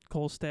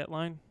Cole's stat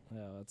line?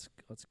 yeah,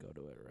 let's go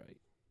to it right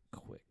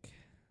quick.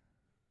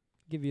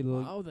 give you a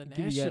little. Wow, the give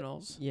you guys-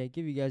 Nationals. Yeah,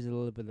 give you guys a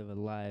little bit of a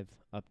live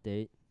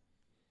update.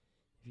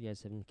 If you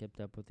guys haven't kept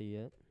up with it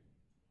yet.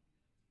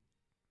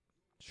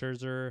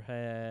 Scherzer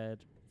had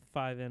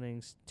 5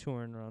 innings, 2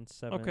 earned runs,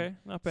 7 Okay,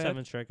 not bad.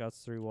 7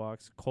 strikeouts, 3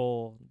 walks.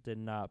 Cole did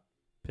not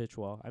pitch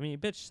well. I mean, he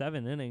pitched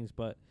 7 innings,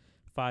 but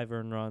 5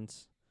 earned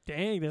runs.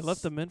 Dang, they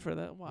left him in for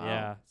that. Wow.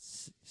 Yeah,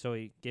 so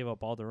he gave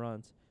up all the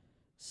runs,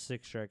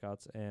 6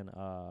 strikeouts and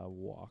a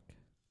walk.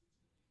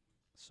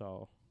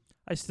 So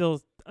I still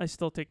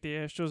take the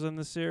Astros in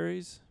the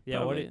series.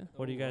 yeah, what do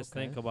Probably. you guys okay.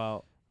 think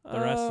about the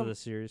rest of Um, the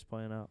series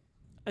playing out?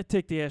 I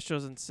take the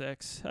Astros in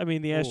 6. I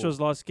mean, the Astros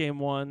lost game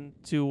 1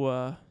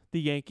 to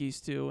the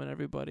Yankees too, and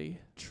everybody.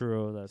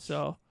 True, that's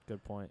So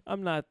good point.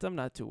 I'm not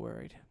too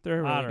worried.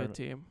 They're a I really don't good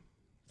team.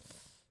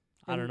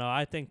 I don't know.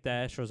 I think the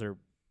Astros are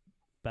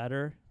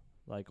better,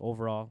 like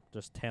overall,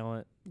 just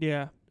talent,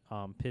 Yeah,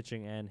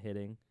 pitching and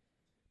hitting.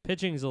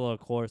 Pitching's a little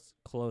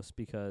close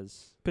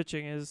because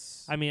pitching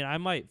is. I mean I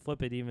might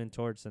flip it even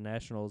towards the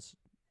Nationals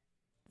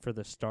for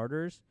the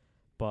starters,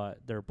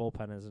 but their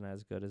bullpen isn't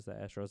as good as the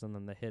Astros, and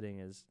then the hitting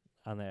is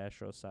on the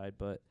Astros side.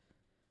 But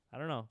I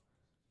don't know.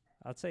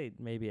 I'd say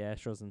maybe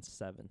Astros in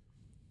 7.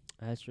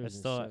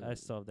 Astros. I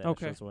still have the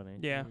Okay. Astros winning.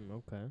 Yeah.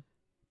 Okay.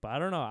 But I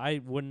don't know.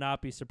 I would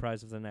not be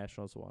surprised if the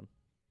Nationals won.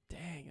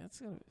 Dang, that's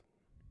gonna.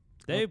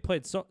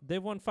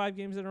 They've won 5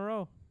 games in a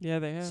row. Yeah,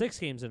 they have. 6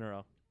 games in a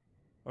row.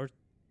 Or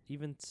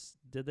even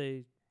did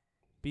they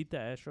beat the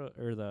Astros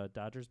or the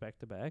Dodgers back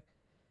to back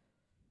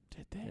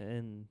Did they?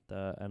 in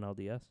the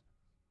NLDS?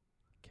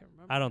 Can't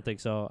remember. I don't think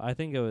so. I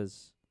think it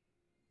was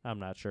I'm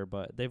not sure,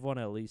 but they've won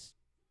at least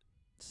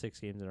 6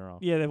 games in a row.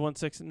 Yeah, they won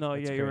 6. No,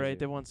 That's yeah, you're crazy. right.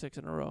 They won 6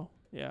 in a row.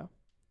 Yeah.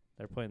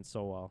 They're playing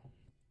so well.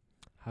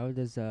 How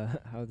does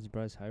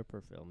Bryce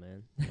Harper feel,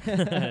 man?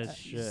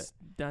 Shit. He's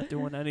not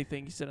doing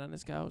anything. He's sitting on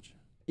his couch.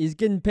 He's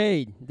getting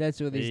paid. That's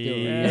what he's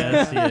doing.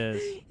 Yes, he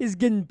is. He's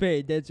getting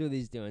paid. That's what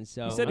he's doing.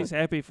 So He said he's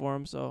happy for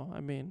him, so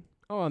I mean,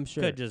 Oh, I'm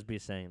sure. Could just be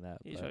saying that.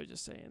 he's but probably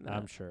just saying that.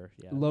 I'm sure.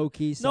 Yeah. Low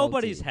key.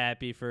 Nobody's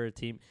happy for a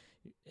team.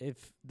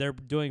 If they're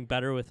doing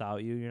better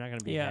without you, you're not going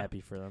to be Yeah. happy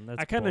for them. That's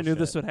I kind of knew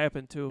this bullshit. would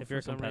happen too. If for you're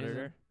a some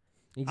competitor.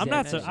 reason. I'm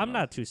not. Exactly. I'm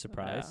not too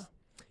surprised.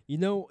 You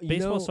know.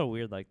 Baseball's so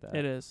weird like that.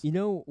 It is. You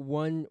know,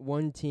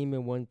 one team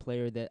and one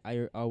player that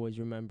I always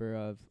remember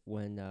of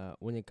when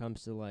it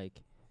comes to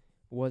like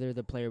whether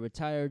the player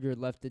retired or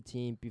left the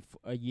team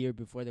a year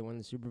before they won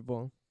the Super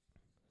Bowl,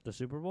 The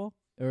Super Bowl?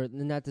 or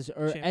not this,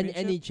 or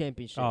any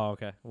championship. Oh,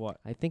 okay. What?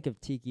 I think of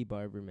Tiki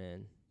Barber,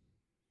 man.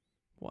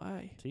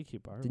 Why? Tiki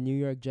Bar. The New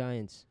York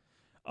Giants.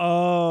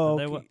 Oh, Did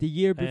they okay. wa- The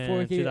year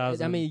before And he,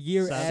 I mean, a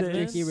year after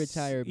he 2006?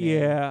 retired, man.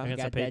 Yeah. They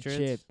Against got the that chip.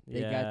 Patriots?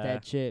 They got Yeah.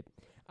 that chip.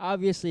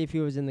 Obviously, if he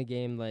was in the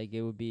game, like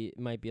it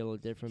might be a little You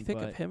different. think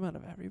but of him out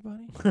of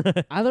everybody?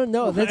 I don't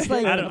know. That's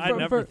like I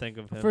never for, think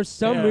of him. for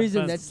some Yeah,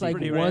 reason that's that's like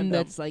pretty one random.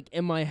 that's like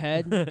in my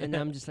head, and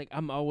I'm just like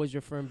I'm always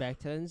referring back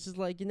to it. And it's just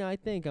like I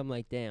think I'm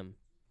like, damn.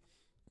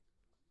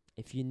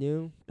 If you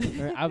knew,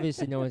 or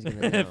obviously no one's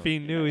gonna know. If he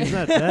knew, he's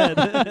not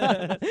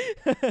dead.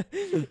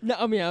 No,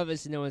 I mean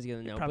obviously no one's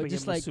gonna know, Probably but give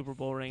just him a like Super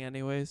Bowl ring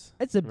anyways.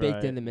 it's a big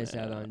Right. thing to miss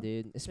out Yeah. on,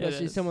 dude.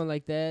 Especially is. someone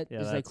like that. Yeah,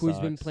 it's that like who's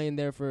been sucks. playing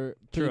there for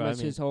pretty True, I much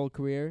mean- his whole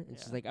career.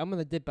 It's just Yeah. like I'm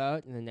gonna dip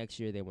out, and the next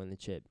year they win the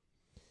chip.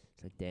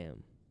 It's like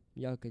damn,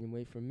 y'all couldn't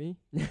wait for me.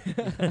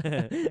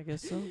 I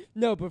guess so.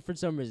 No, but for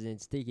some reason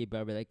it's Tiki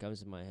Barber that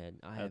comes to my head.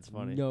 I That's have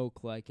funny. no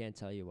clue. I can't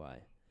tell you why.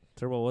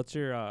 Turbo, what's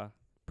your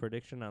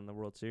prediction on the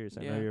World Series?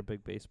 I know Yeah. you're a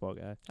big baseball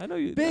guy. I know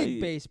you. Big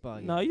no, baseball.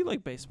 No, you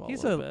like baseball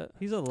He's a little bit.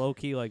 He's a low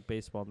key like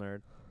baseball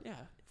nerd. Yeah.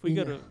 If we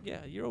Yeah. go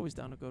to, you're always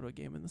down to go to a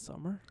game in the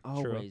summer.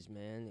 Always,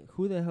 man.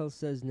 Who the hell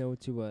says no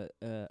to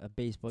a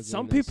baseball game?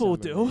 Some in the people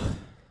summer, do. man?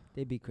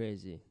 They'd be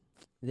crazy.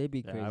 They'd be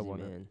Yeah, I crazy,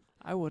 wouldn't. man.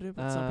 I wouldn't,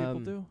 but some people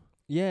Um, do.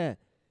 Yeah,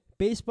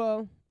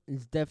 baseball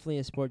is definitely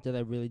a sport that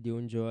I really do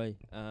enjoy.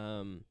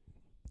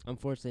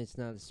 Unfortunately, it's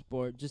not a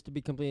sport. Just to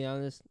be completely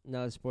honest,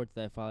 not a sport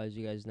that I follow, as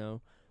you guys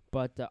know.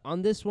 But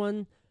on this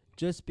one,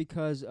 just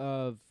because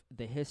of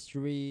the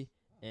history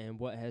and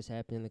what has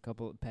happened in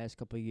the past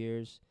couple of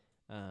years,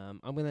 I'm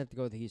gonna have to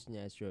go with the Houston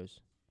Astros.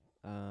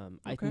 I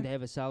Okay. think they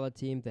have a solid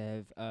team.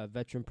 They have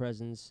veteran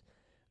presence,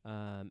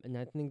 and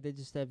I think they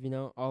just have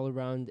all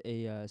around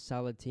a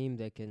solid team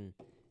that can.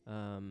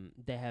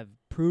 They have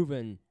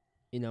proven,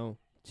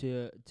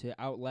 to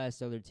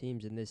outlast other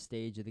teams in this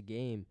stage of the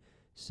game.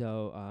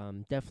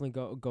 So definitely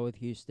go with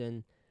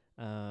Houston.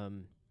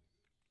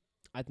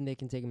 I think they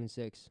can take them in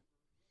 6.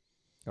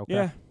 Okay.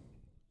 Yeah.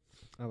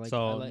 I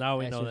So like now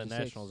we know Astros that in 6.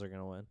 Nationals are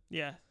gonna win.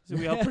 Yeah. So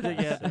we all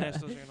predict the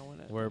Nationals are gonna win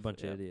it. We're a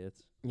bunch Yeah. of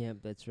idiots. Yeah,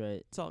 that's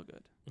right. It's all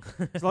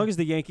good. As long as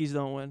the Yankees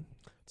don't win.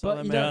 That's all But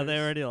that you know- Yeah, matters. they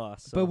already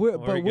lost. But So we're-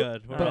 we're but we're-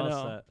 good. We're I all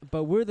know. set.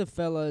 But we're the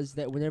fellas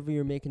that whenever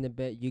you're making a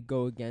bet, you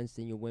go against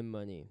and you win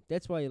money.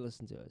 That's why you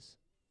listen to us.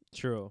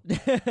 True.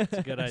 It's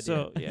a good idea.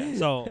 So yeah.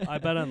 So I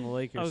bet on the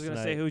Lakers. I was gonna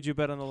say, tonight, who'd you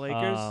bet on the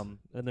Lakers?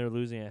 and they're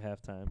losing at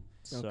halftime.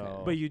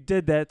 So, But you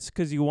did that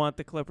because you want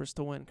the Clippers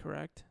to win,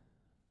 correct?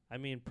 I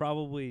mean,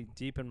 probably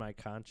deep in my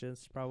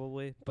conscience,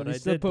 probably. But But you I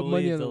still did put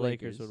money believe on the the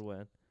Lakers Lakers. would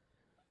win.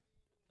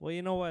 Well,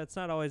 you know what? It's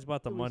not always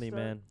about the Can we money,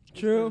 start? man.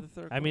 True.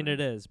 I mean, it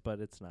is, but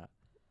it's not.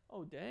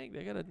 Oh dang,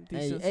 they got a Hey,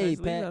 decent hey,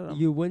 sized lead on Pat, 'em.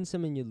 you win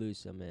some and you lose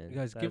some, You man.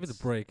 guys, give it a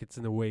That's- break. It's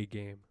an away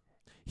game.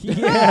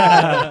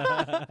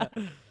 Yeah.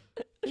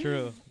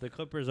 True. The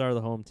Clippers are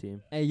the home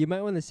team. Hey, you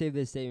might want to save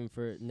this statement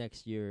for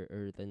next year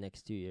or the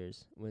next 2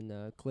 years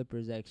when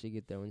Clippers actually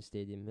get their own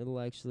stadium.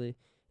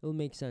 It'll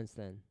make sense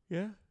then.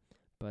 Yeah.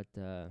 But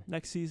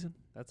Next season.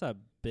 That's a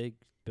big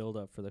build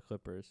up for the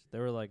Clippers. They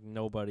were like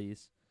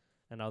nobodies,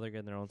 and now they're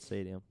getting their own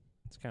stadium.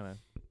 It's kind of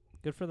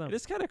good for them. It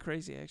is kind of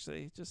crazy,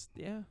 actually. Just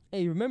yeah.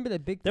 hey, remember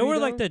that big? They three, were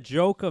like though? the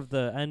joke of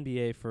the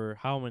NBA for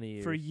how many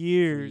years? For For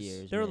years.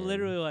 years, They were man.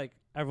 literally like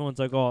everyone's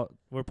like, "Oh,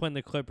 we're playing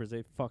the Clippers.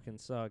 They fucking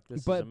suck." This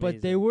is But amazing.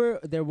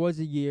 there was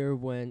a year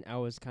when I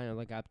was kind of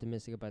like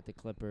optimistic about the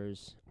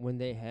Clippers when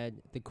they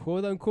had the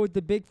quote unquote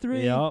the big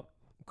three. Yep.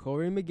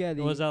 Corey It Maggette,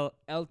 was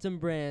Elton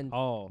Brand,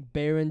 oh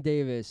Baron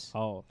Davis.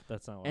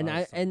 that's not what And I I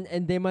was thinking.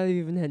 and they might have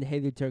even had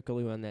Haley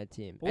Turkoglu on that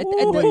team. At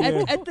Ooh.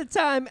 the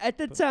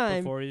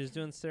time, Before he was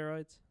doing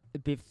steroids.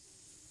 bef-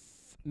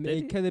 Did it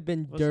he? could have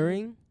been Was he?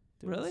 during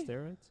Doing Really?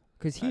 Steroids.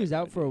 because he I was have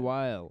no out for a idea.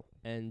 while,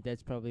 and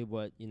that's probably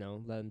what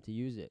led him to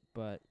use it.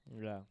 But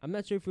Yeah. I'm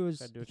not sure if it was.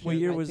 Gotta do what you What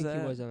year I was think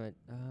that? He was on it.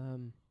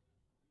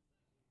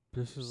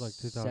 This was like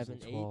 7,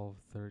 2012,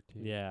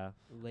 13. Yeah.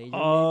 Later.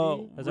 Oh,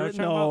 maybe? Is that what you're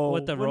talking no. about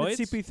with the when roids?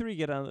 did CP3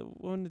 get on?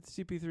 When did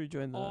CP3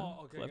 join the Oh,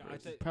 okay.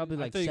 Clippers? Probably I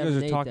like thought you 7,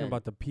 guys 8 are talking then.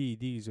 about the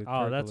PEDs. With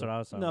Oh, that's Turkoglu. what I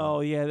was talking No, about.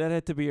 yeah, that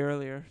had to be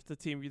earlier. The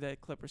team,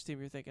 that Clippers team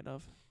you're thinking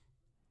of.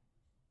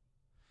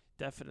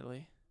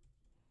 Definitely.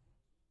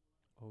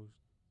 Oh,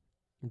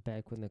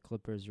 Back when the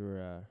Clippers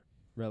were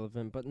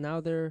relevant, but now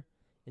they're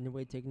in a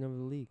way taking over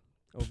the league,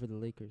 over the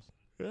Lakers.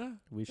 Yeah.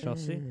 We shall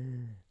see.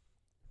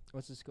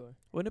 What's the score?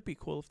 Wouldn't it be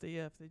cool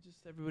if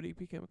everybody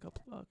became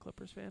a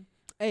Clippers fan?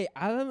 Hey,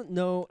 I don't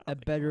know a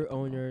think better more people.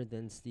 owner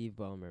than Steve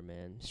Ballmer,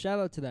 man. Shout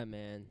out to that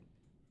man.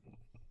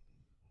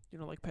 You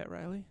know, like Pat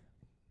Riley.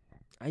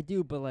 I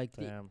do, but like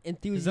Damn. the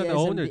enthusiasm, the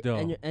owner, the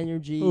though?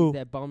 energy Who?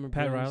 that Ballmer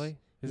Pat brings. Riley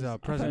is He's- I a I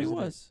thought he president.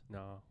 was.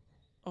 No,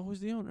 Oh, who's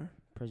the owner?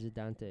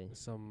 Presidente.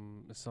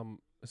 some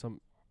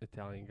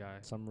Italian guy.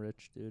 Some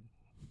rich dude.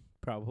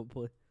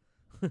 Probably.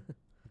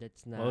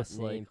 That's not Most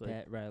named likely.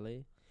 Pat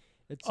Riley.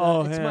 It's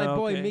Oh, it's yeah, my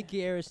boy okay. Mickey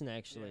Arison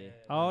actually.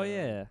 Oh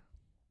yeah.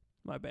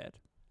 My bad.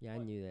 Yeah, I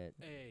knew that.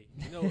 Hey,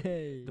 you know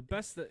Hey. the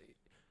best.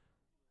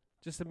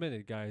 Just a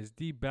minute, guys.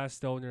 The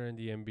best owner in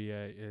the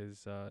NBA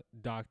is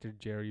Dr.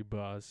 Jerry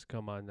Buss.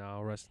 Come on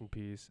now, rest in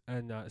peace.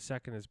 And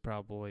second is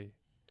probably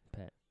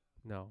Pat.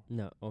 No,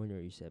 No, owner,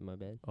 you said, my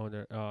bad.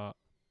 owner.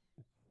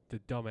 The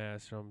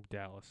dumbass from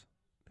Dallas.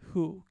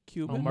 Who?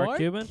 Cuban? Oh, Mark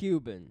Cuban?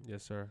 Cuban.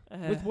 Yes, sir.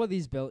 With what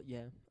he's built,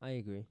 yeah, I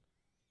agree.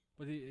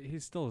 But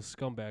he's still a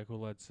scumbag who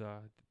lets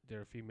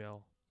their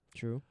female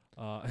True.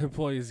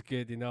 employees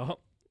get, you know.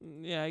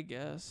 Yeah, I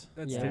guess.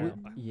 That's yeah,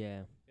 terrible.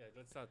 yeah. Yeah,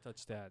 let's not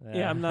touch that.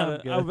 Yeah, I'm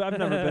not. good. I've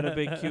never been a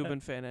big Cuban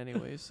fan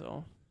anyway.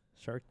 So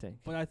Shark Tank.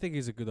 But I think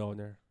he's a good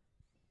owner.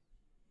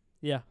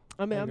 Yeah.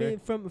 I mean, agree.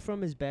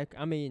 from his back,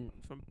 from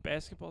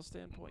basketball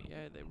standpoint,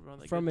 yeah, they run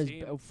like from good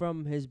his team.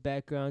 from his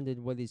background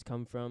and what he's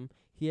come from,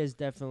 he has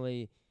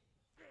definitely.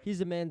 He's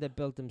a man that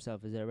built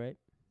himself. Is that right?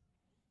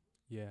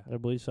 Yeah. I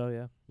believe so,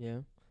 yeah. Yeah.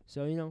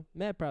 So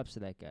mad props to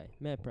that guy.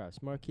 Mad props.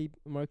 Mark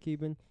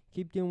Cuban,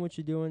 keep doing what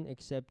you're doing,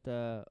 except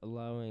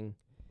allowing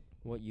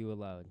what you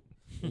allowed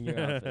in your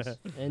office.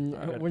 And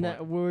Good we're not.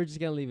 point. We're just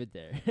gonna leave it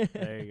there.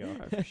 There you go.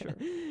 Alright, for sure.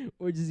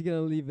 We're just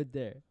gonna leave it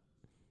there.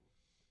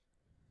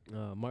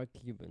 Mark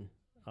Cuban.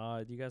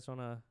 Do you guys want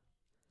to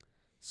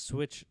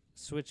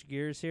switch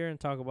gears here and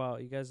talk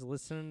about you guys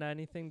listening to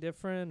anything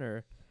different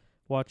or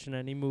watching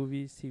any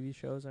movies, TV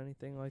shows,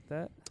 anything like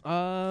that?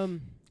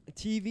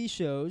 TV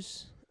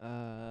shows.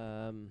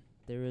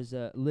 There is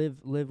a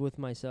live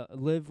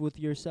with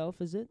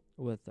yourself. Is it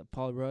with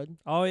Paul Rudd?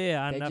 Oh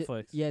yeah, on They ju-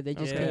 Netflix. Yeah, they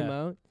just Yeah. came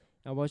out.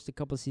 I watched a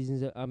couple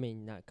seasons. Not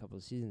a couple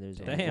seasons. There's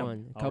only Damn,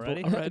 one.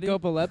 already? A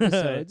couple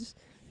episodes.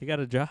 You got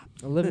a job.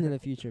 I'm living in the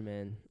future,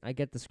 man. I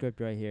get the script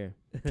right here.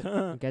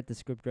 I got the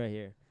script right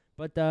here.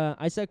 But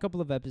I saw a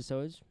couple of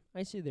episodes.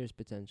 I see there's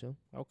potential.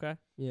 Okay,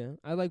 Yeah,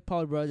 I like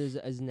Paul Rudd as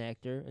an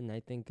actor, and I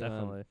think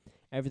definitely.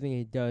 everything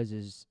he does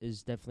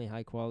is definitely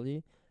high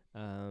quality.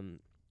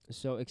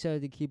 So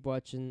excited to keep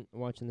watching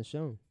the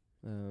show.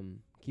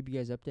 Keep you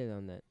guys updated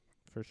on that.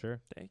 For sure.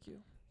 Thank you.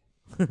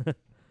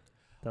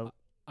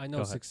 I Go know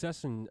ahead.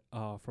 Succession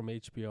from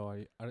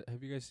HBO.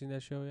 Have you guys seen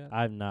that show yet?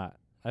 I've not.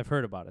 I've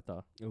heard about it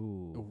though. Ooh.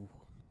 Ooh,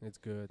 it's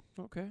good.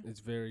 Okay. It's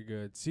very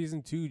good.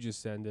 Season 2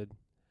 just ended.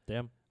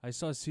 Damn. I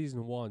saw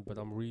season 1, but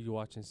I'm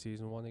rewatching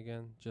season 1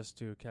 again just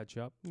to catch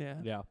up. Yeah.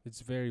 Yeah.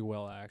 It's very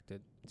well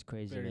acted, It's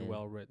crazy, very man.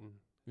 well written.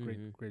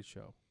 Mhm. Great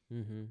show.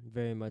 Mhm.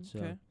 Very much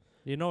Okay. so.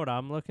 You know what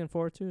I'm looking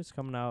forward to? It's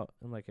coming out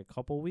in like a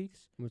couple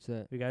weeks. What's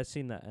that? You guys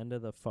seen The End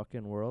of the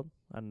Fucking World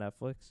on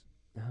Netflix?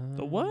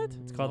 The what?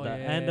 It's called Oh, The yeah,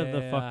 End of the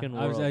yeah, Fucking yeah.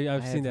 World.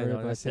 I've I seen have that. heard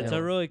on about SNL. It's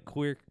a really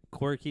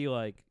quirky,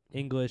 like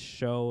English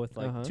show with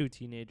like Uh-huh. two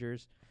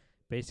teenagers.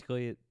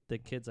 Basically, the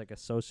kid's like a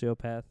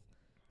sociopath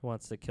who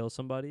wants to kill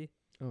somebody,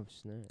 Oh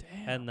snap!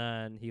 Damn. and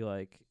then he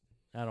like,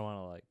 I don't want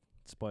to like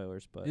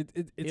spoilers, but It's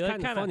like, kind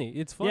of kinda- funny.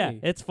 It's funny. yeah,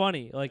 it's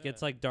funny. Like Yeah.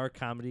 it's like dark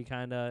comedy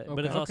kind of, but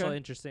Okay. it's also Okay.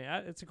 interesting.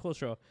 It's a cool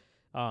show.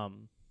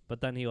 But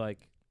then he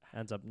like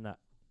ends up not.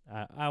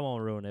 I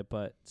won't ruin it,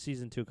 but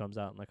season 2 comes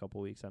out in a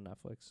couple weeks on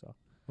Netflix. So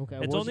Okay.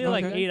 it's what was only it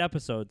like again? 8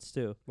 episodes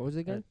too. What was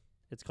it again?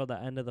 It's called The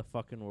End of the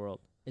Fucking World.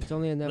 It's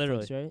only on Netflix,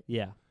 Literally. right?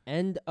 Yeah,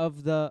 End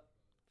of the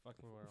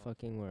Fucking world.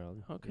 fucking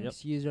world. Okay. Yep.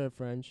 Excuse our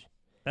French.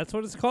 that's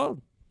what it's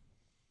called.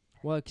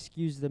 Well,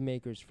 excuse the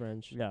makers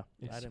French. Yeah,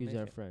 I didn't Excuse make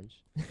our it.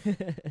 French.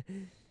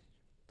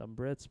 Them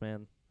Brits,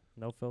 man,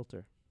 no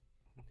filter.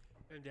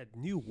 And that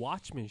new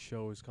Watchmen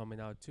show is coming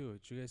out too.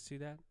 Did you guys see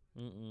that?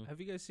 Mm-mm. Have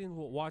you guys seen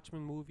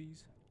Watchmen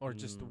movies, or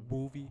just the Mm.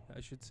 movie? I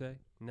should say.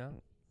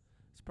 No.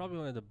 It's probably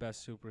one of the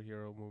best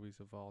superhero movies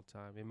of all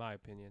time, in my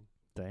opinion.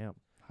 Damn,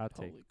 hot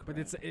take. Holy crap. But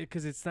it's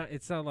because it's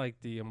not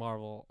like the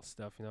Marvel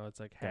stuff. You know, it's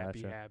like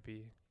Gotcha.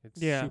 happy. It's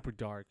Yeah. super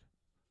dark.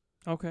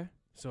 Okay.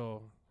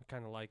 So I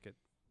kind of like it.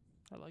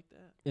 I like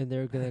that. And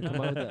they're gonna come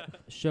out with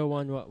a show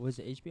on what was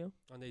it, HBO?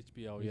 On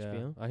HBO,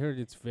 HBO? yeah. I heard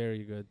it's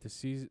very good.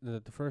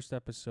 The first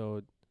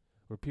episode,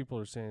 where people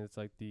are saying it's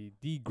like the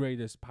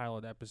greatest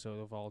pilot episode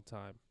of all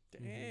time.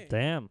 Damn.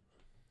 Damn,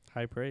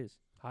 high praise.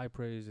 High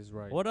praise is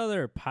right. What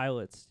other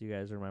pilots do you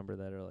guys remember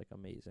that are like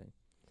amazing?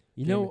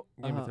 You Game, know,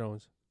 Game of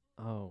Thrones.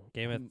 Oh,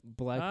 Game of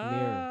Black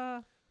Mirror.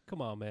 Ah,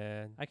 Come on,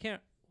 man. I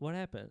can't. What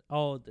happened?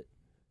 Oh,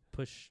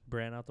 push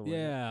Bran out the window.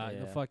 Yeah,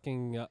 the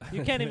fucking.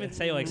 You can't even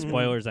say like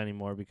spoilers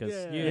anymore because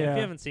Yeah. if Yeah.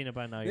 you haven't seen it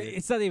by now, you're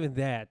It's not even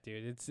that,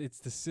 dude. It's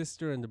the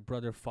sister and the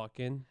brother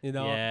fucking. You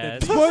know. yeah. That-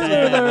 it's Spoiler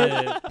sad.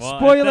 alert! Well, if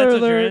Spoiler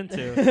that's what you're alert!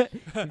 into.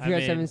 If you I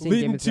guys haven't mean, seen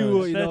leading Game of to, Thrones,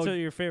 you If know, that's what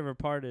your favorite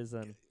part is,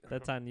 then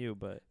that's on you.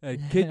 But a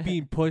kid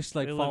being pushed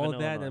like We live in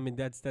followed that. I Illinois. mean,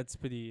 that's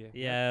pretty.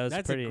 yeah, it was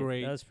that's pretty. a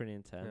great. That was pretty Yeah,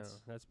 intense.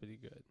 that's pretty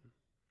good.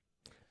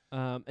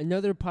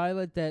 another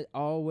pilot that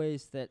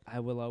I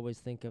will always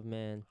think of,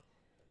 man,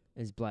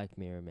 is Black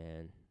Mirror,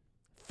 man.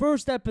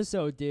 First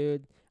episode,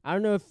 dude. I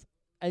don't know if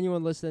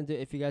anyone listening to,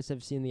 if you guys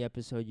have seen the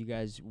episode, you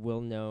guys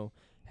will know.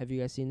 Have you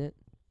guys seen it?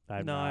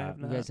 I'm No, I not. have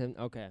You not. guys haven't?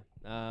 Okay.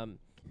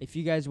 If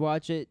you guys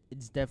watch it,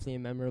 it's definitely a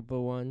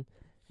memorable one.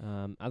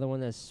 I don't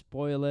want to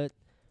spoil it,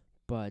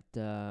 but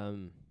nah,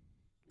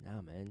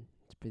 man,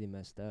 it's pretty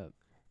messed up.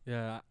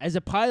 Yeah, As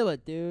a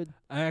pilot, dude.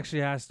 I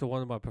actually asked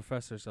one of my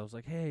professors. I was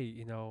like, "Hey,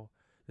 you know,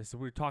 we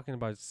were talking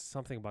about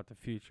something about the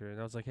future," and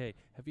I was like, "Hey,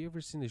 have you ever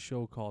seen the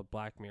show called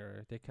Black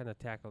Mirror? They kind of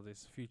tackle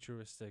this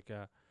futuristic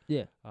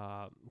Yeah.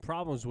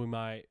 problems we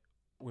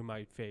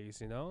might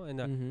face, you know." And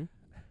Mm-hmm.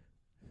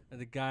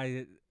 and the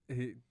guy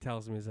he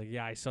tells me, he's like,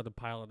 "Yeah, I saw the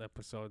pilot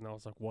episode," and I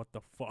was like, "What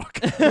the fuck?"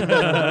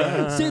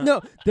 See,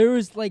 no, there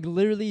was like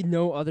literally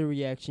no other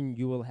reaction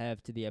you will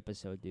have to the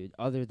episode, dude,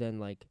 other than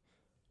like,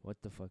 what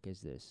the fuck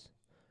is this?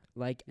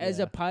 Like, as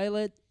Yeah. a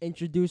pilot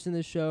introducing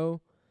the show,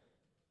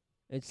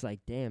 it's like,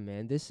 damn,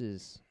 man,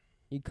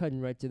 you cutting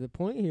right to the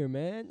point here,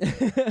 man.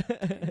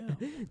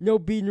 No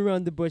beating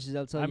around the bushes,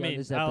 I'll tell I you on mean,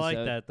 this I episode. like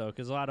that though,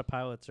 'cause a lot of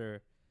pilots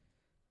are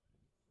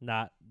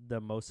not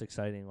the most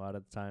exciting a lot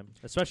of the time,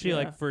 especially Yeah.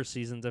 like first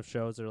seasons of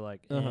shows are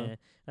like, Uh-huh.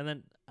 and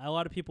then a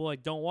lot of people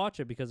like don't watch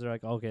it because they're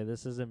like, okay,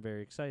 this isn't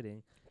very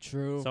exciting.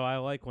 True. So I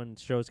like when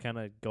shows kind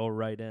of go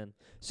right in.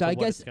 So to I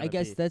what it's guess gonna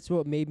be. that's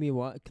what made me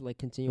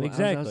continue. I was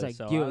Exactly, like,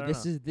 so I dude, don't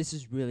this know.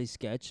 is really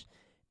sketch,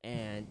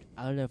 and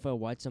I don't know if I'll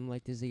watch something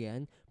like this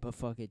again. But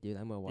fuck it, dude,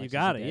 I'm gonna watch. You this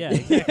got it, again. yeah,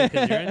 exactly,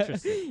 'cause you're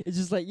interested. It's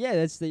just like, yeah,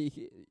 that's the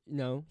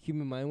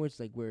human mind, where it's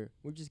like we're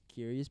just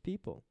curious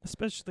people.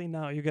 Especially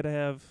now, you gotta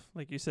have,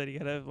 like you said, you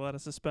gotta have a lot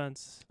of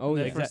suspense. Oh,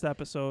 in yeah. that first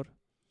episode.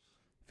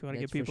 If you want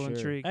to That's get for people sure.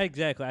 intrigued,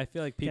 Exactly. I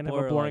feel like can't people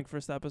have are a boring like,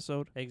 first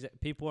episode.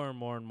 people are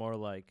more and more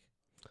like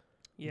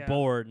Yeah.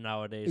 bored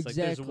nowadays. Like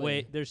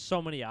Exactly. there's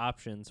so many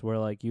options where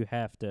like you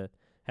have to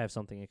have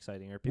something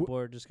exciting, or people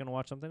are just gonna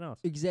watch something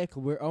else.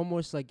 Exactly, we're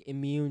almost like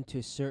immune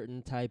to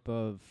certain type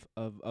of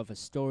a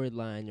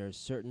storyline or a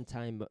certain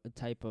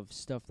type of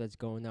stuff that's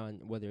going on,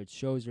 whether it's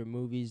shows or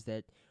movies,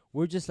 that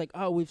we're just like,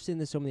 oh, we've seen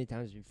this so many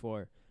times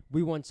before.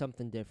 We want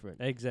something different.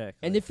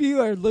 Exactly. And if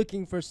you are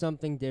looking for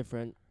something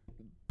different,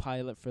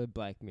 pilot for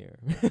Black Mirror.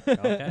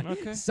 Okay.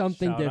 Okay.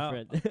 Something Shout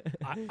out. different.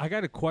 I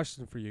got a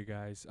question for you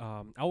guys.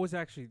 I was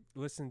actually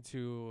listening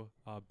to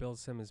Bill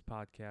Simmons'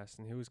 podcast,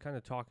 and he was kind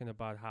of talking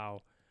about how,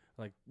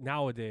 like,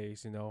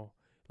 nowadays, you know,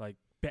 like,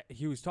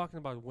 he was talking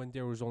about when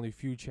there was only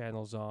few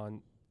channels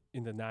on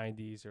in the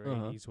 90s or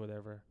Uh-huh. 80s,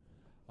 whatever.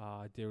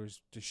 There was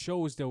the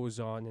shows that was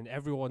on, and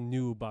everyone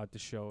knew about the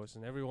shows,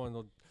 and everyone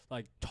would,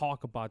 like,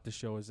 talk about the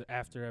shows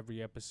after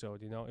every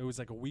episode, you know? It was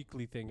like a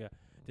weekly thing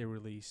they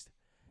released.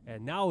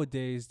 And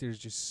nowadays, there's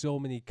just so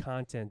many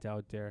content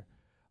out there.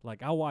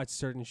 Like I watch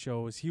certain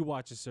shows, he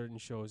watches certain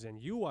shows,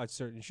 and you watch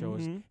certain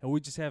shows, Mhm. and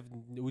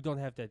we don't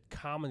have that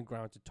common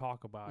ground to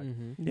talk about.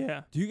 Mm-hmm.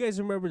 Yeah. Do you guys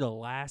remember the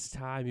last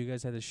time you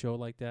guys had a show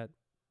like that?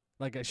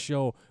 Like a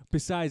show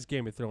besides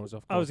Game of Thrones,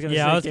 of course. I was gonna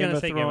Yeah, say I was Game gonna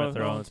of say Game of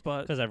Thrones,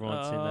 but 'cause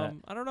everyone's seen that.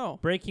 I don't know.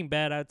 Breaking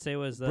Bad, I'd say,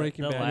 was the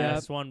Breaking Bad.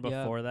 last Yep, one yep.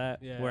 before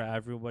that, Yeah. where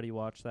everybody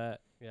watched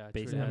that. Yeah,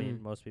 Basically, true. I mean,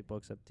 Mhm. most people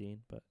except Dean,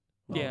 but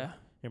Yeah,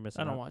 you're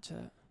missing I don't out. watch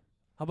that.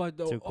 How about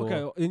Too cool.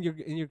 okay? In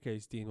your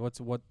case, Dean, what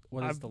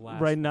is the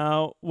last? Right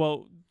now,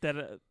 well,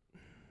 that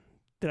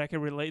I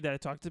can relate that I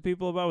talked to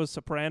people about was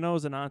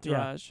Sopranos and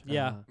Entourage.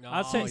 Yeah, Oh,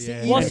 I'd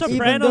say. yeah. Well, Even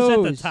Sopranos at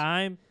the those-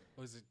 time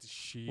Was it the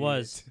shit?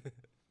 was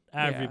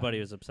everybody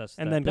was obsessed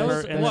with And that. then That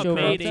was Kurt- and what then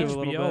made Kurt- a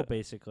little HBO bit.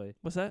 basically.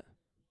 What's that?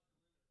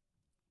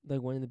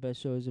 Like one of the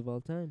best shows of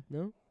all time.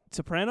 No,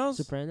 Sopranos?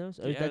 Sopranos.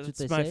 Or Yeah, that's what it's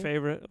they my say.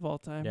 favorite of all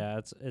time. Yeah,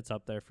 it's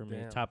up there for me.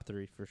 Damn. Top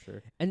 3 for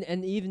sure. And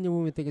even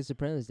when we think of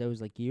Sopranos, that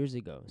was like years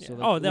ago. So Yeah.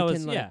 like Oh, that we was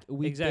can, like, yeah,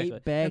 we exactly.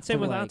 date back And same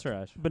to, with like,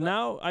 Entourage. But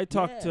now I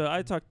talked.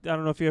 I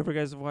don't know if you ever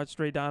guys have watched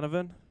Ray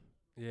Donovan.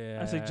 Yeah.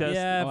 I suggest-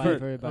 Yeah, Oh, I've I've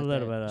heard heard a about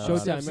little that. bit.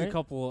 Showtime, I've seen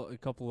right? a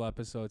couple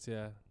episodes.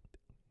 Yeah.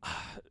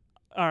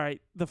 All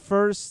right, the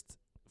first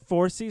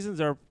 4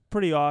 seasons are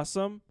pretty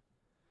awesome.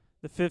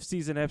 The 5th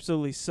season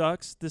absolutely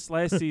sucks. This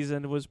last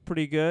season was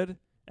pretty good,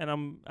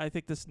 and I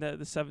think the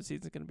 7th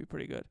season is going to be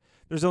pretty good.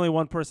 There's only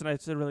one person I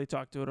should really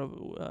talk to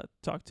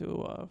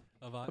about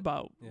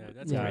Yeah,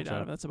 that's Yeah. Ray Gotcha.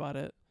 Donovan. That's about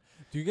it.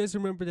 Do you guys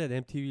remember that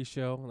MTV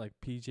show like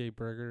PJ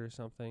Burger or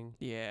something?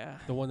 Yeah.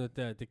 The one with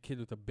the kid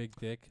with the big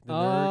dick. The Oh,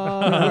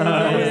 nerd.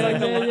 yeah, It was like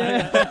the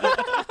yeah,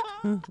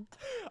 one-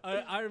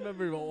 I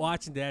remember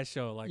watching that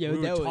show. Like Yo,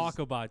 we that would was talk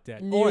about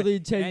that. Nearly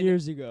 10 and-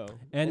 years ago.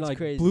 and That's like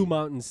crazy. Blue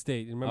Mountain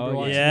State. Remember Oh,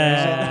 watching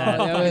yeah.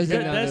 that was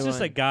That- another that's just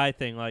a one. guy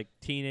thing, like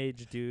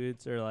teenage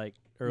dudes or like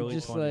early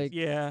Just 20s. like-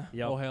 Yeah.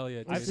 Yep. Oh hell yeah!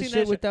 I've I've dude. seen seen that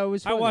shit sh- with that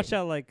was I funny. watched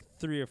that like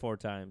 3 or 4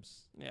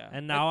 times, Yeah.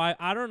 and now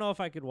I don't know if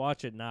I could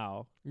watch it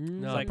now. Mm,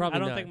 No, It's like probably I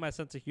don't not. think my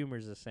sense of humor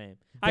is the same.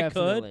 I could,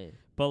 definitely.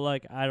 but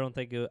like I don't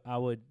think I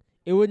would.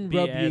 It wouldn't be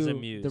rub as you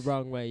amused. the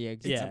wrong way. Yeah,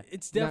 exactly. Yeah.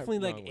 It's Not definitely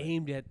like wrong way.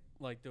 aimed at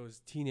like those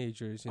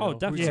teenagers. You Oh, know, who are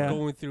definitely. just Yeah.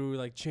 going through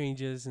like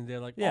changes, and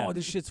they're like, Yeah. "Oh,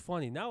 this shit's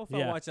funny." Now, if I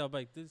Yeah. watch it, I'm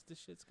like, "This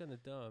shit's kind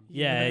of dumb."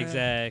 Yeah, It's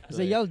exactly.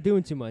 like y'all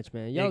doing too much,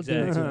 man. Y'all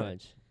doing too Exactly.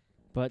 much.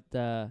 But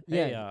yeah,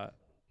 Hey,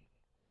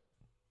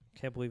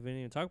 can't believe we didn't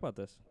even talk about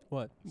this.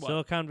 What?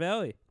 Silicon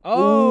Valley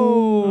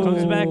oh,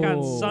 Comes back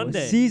on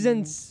Sunday.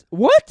 Seasons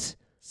what?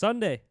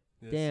 Sunday.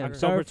 Damn, October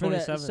sorry for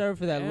that. 27th. Sorry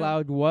for that Yeah.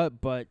 loud what,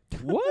 but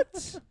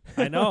what?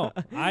 I know.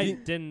 I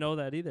didn't know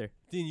that either.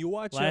 Dean, you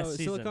watch Last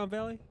season. Silicon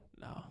Valley?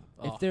 No.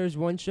 If there's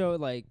one show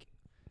like,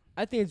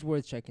 I think it's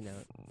worth checking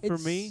out. For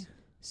It's me,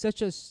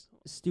 such a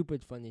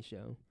stupid funny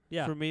show.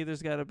 Yeah. for me,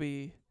 there's got to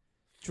be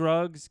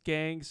drugs,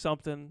 gangs,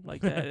 something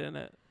like that in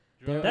it.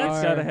 There That's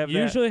are gotta have that.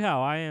 usually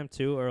how I am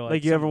too, or like,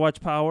 Like you some- ever watch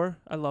Power?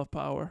 I love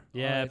Power.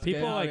 Yeah, it's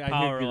people good. like I hear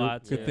Power a good-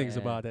 lot Good too. things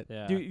Yeah. about it.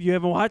 Yeah. You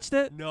haven't watched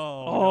it? No.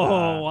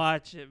 Oh, no.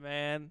 watch it,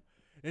 man.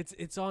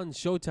 It's on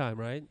Showtime,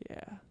 right?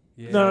 Yeah.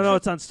 Yeah. No,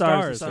 it's on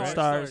Stars. It's Stars, on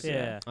Stars, Stars.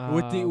 yeah. Ah,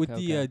 With the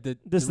okay.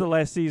 This is the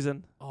last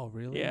season. Oh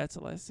really? Yeah, it's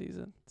the last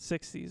season.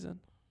 6th season.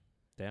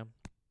 Damn.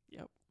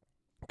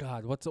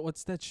 God,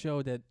 what's that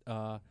show that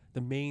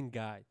the main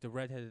guy, the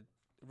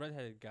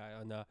redheaded guy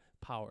on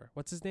Power?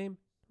 What's his name?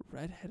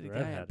 Redheaded guy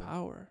on Redheaded.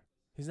 Power.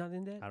 He's not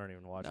in that. I don't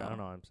even watch it. No. I don't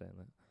know why I'm saying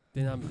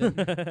Then I'm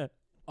that.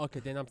 okay.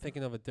 Then I'm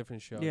thinking of a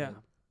different show. Yeah. then.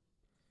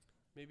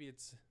 Maybe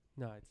it's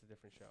a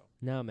different show.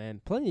 No,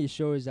 man, plenty of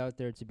shows out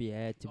there to be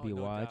had to Oh, be no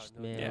doubt, watched,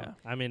 no man. Yeah.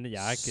 I mean,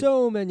 yeah, I could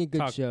so many good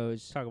talk-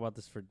 shows. talk about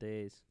this for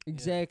days.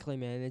 Exactly,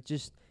 man. It's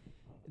just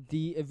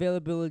the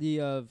availability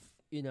of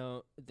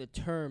the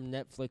term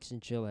Netflix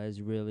and chill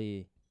has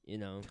really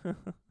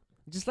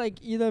just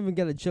like you don't even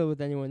gotta chill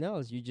with anyone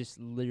else. You just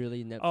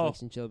literally Netflix Oh.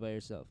 and chill by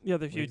yourself. Yeah,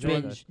 the huge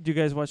Exactly. one. Do you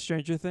guys watch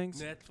Stranger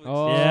Things?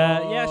 Netflix.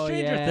 Yeah,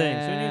 Stranger Things.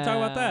 We didn't even talk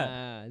about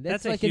that.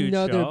 That's That's a like huge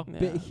another show.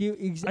 bit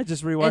huge. I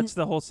just rewatched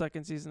the whole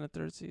 2nd season and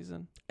 3rd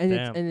season. And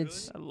Damn.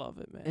 it's I love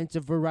it, man. and it's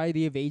a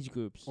variety of age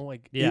groups. Oh my.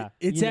 Yeah.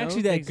 It's You know?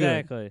 actually that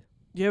Exactly.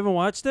 You haven't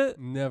watched it?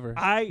 good. Never.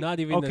 I Not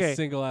even okay. a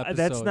single episode.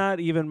 That's not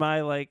even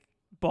my like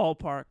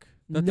ballpark.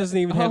 That No- doesn't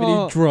even have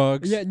Oh, any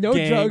drugs. Yeah, no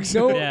gangs. drugs.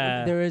 No,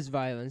 Yeah. there is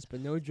violence,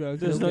 but no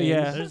drugs. There's no no- gangs.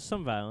 yeah. There's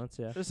some violence,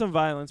 yeah. There's some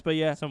violence, but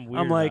yeah, Some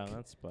weird like-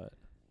 violence, but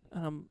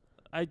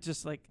I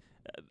just like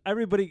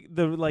everybody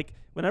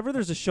whenever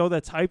there's a show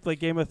that's hyped like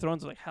Game of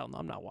Thrones, I'm like hell no,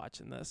 I'm not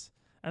watching this.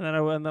 And then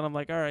I'm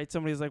like, all right,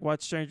 somebody's like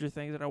watch Stranger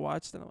Things that I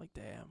watched, and I'm like,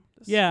 damn,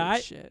 this Yeah, is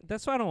good shit.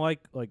 that's why I don't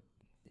like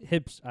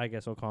hips. I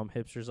guess I'll call them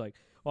hipsters. Like,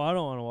 well, I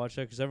don't want to watch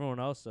that because everyone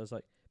else does.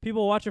 Like,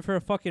 people watch it for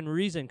a fucking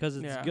reason because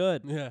it's Yeah.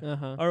 good. Yeah.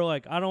 Uh-huh. Or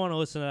like, I don't want to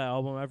listen to that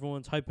album.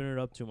 Everyone's hyping it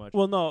up too much.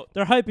 Well, no,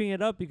 They're hyping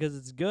it up because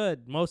it's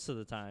good most of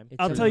the time. It's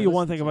I'll something tell to you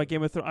one listen thing to. about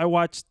Game of Thrones. I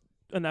watched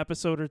an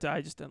episode or two.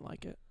 I just didn't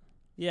like it.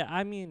 Yeah,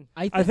 I mean,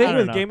 I I think I with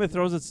don't know. Game of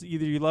Thrones, it's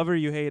either you love it or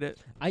you hate it,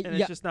 and yeah,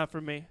 it's just not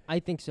for me. I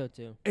think so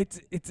too.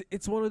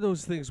 It's one of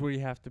those things where you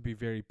have to be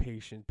very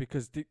patient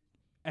because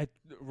at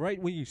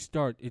right when you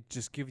start, it's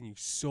just giving you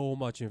so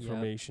much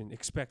information,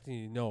 expecting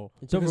you to know.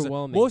 It's Because,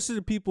 overwhelming. most of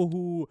the people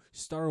who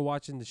started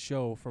watching the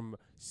show from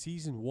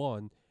season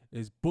 1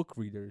 is book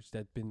readers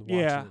that been watching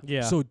Yeah. it.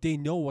 Yeah. So they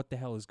know what the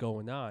hell is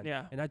going on.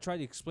 Yeah. And I try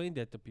to explain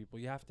that to people.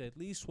 You have to at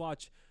least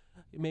watch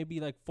maybe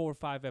like 4 or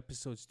 5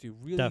 episodes to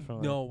really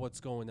Definitely. know what's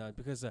going on,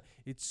 because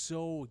it's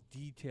so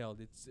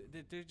detailed.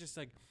 They're just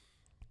like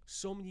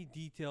so many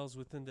details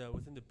within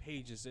the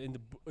pages in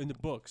the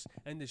books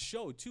and the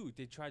show too.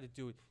 They try to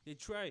do it.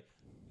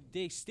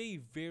 They stay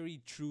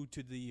very true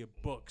to the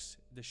books,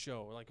 the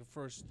show, like the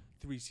first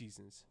 3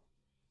 seasons.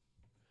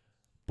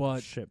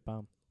 But Shit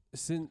bomb.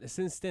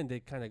 since then they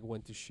kind of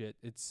went to shit.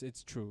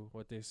 It's true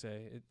what they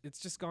say. It's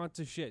just gone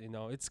to shit.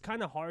 It's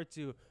kind of hard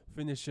to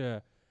finish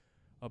a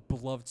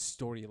beloved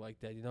story like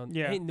that.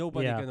 Yeah. Ain't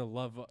nobody Yeah. gonna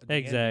love the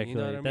Exactly. ending, you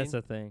know what I That's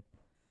mean? the thing.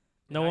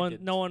 I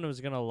No one was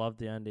gonna love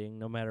the ending,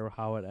 no matter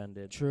how it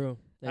ended. True.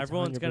 That's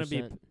Everyone's gonna be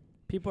 100%.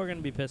 People are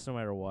gonna be pissed no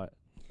matter what,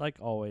 like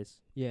always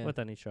Yeah. with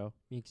any show.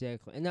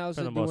 Exactly. And I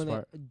also the do most want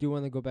part.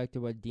 to go back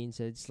to what Dean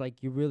said. It's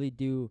like you really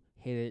do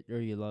hate it or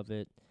you love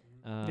it.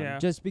 Yeah.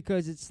 Just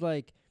because it's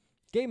like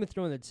Game of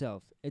Thrones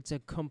itself. It's a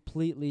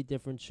completely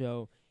different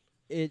show.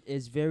 It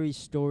is very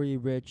story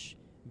rich,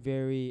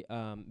 very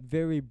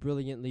very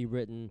brilliantly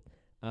written.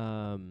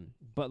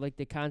 But like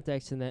the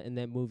context in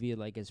that movie,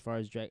 like as far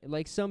as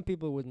like some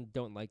people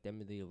don't like that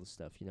medieval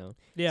stuff,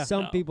 Yeah.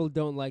 Some No. people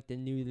don't like the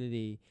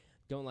nudity,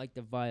 don't like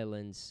the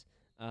violence.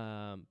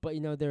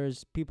 But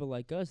there's people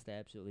like us that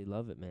absolutely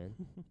love it, man.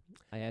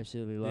 I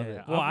absolutely love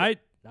Yeah. it. Well,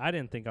 I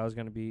didn't think I was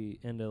gonna be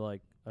into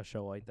like a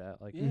show like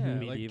that, like Yeah,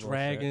 medieval like shit.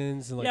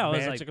 dragons and like Yeah, I was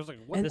magic. like, I was like,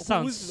 and what? This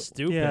sounds who's-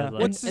 stupid. Yeah.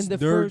 Like, What's And this the nerd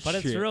first- but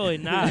it's shit? really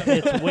not.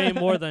 It's way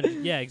more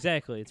than. Yeah,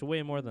 exactly. It's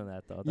way more than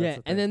that, though. That's Yeah, the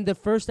and thing. then the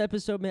first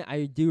episode, man,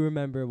 I do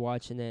remember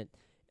watching it,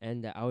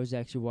 and I was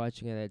actually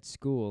watching it at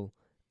school.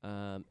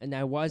 And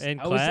I was in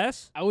I was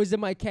class. I was in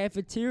my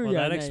cafeteria. Well,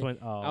 that and explains.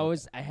 Oh,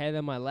 I had it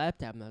on my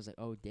laptop, and I was like,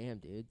 "Oh damn,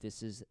 dude,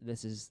 this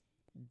is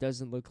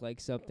doesn't look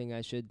like something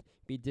I should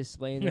be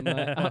displaying on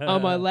my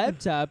on my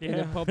laptop in a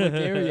Yeah. public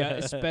area,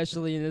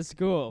 especially in a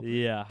school."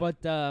 Yeah.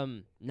 But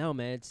no,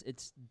 man,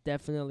 it's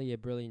definitely a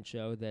brilliant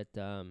show that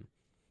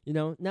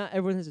not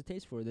everyone has a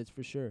taste for. That's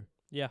for sure.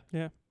 Yeah.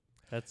 Yeah.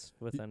 That's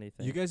with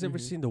anything. You guys ever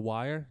Mhm. seen The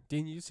Wire?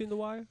 Didn't you seen The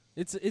Wire?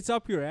 It's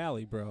up your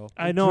alley, bro.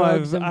 I know.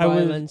 Drugs and I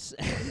was. violence.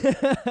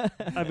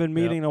 I've been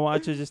meaning to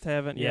watch it, just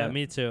haven't. yeah, yet.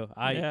 me too.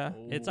 Yeah.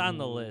 It's on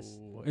the list.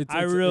 Ooh, It's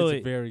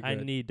very good. I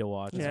need to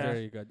watch It's Yeah. it.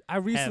 very good. I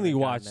recently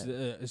Haven't watched,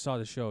 gotten saw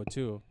the show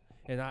too,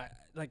 and I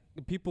like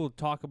people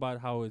talk about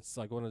how it's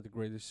like one of the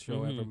greatest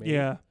show ever Mhm. made.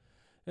 Yeah.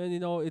 And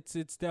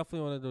it's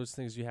definitely one of those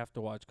things you have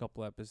to watch a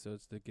couple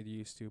episodes to get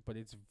used to, but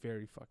it's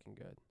very fucking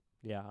good.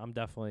 Yeah, I'm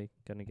definitely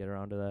gonna get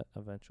around to that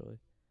eventually.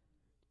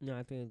 No,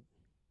 I think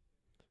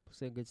it's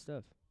good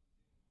stuff.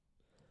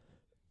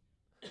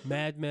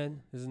 Mad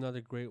Men is another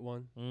great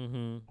one.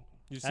 Mm-hmm.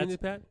 You seen That's-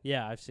 it, Pat?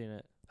 Yeah, I've seen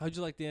it. How'd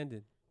you like the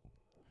ending?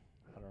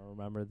 I don't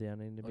remember the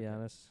ending to be Okay.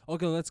 honest.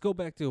 Okay, let's go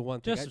back to one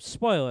thing. Just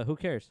spoil it. Who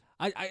cares?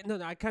 I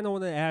kind of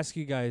want to ask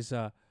you guys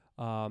the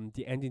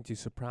ending to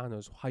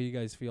Sopranos, how you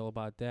guys feel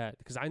about that,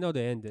 because I know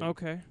the ending.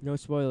 Okay. No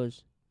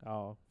spoilers.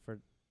 Oh, for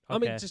I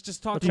mean, okay.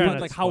 just talk try about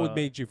not like to how it spoil it.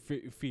 made you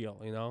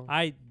feel, you know?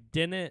 I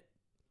didn't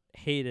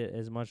hate it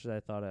as much as I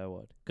thought I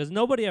would, because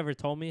nobody ever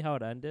told me how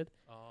it ended.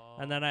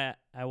 And then I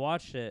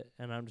watched it,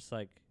 and I'm just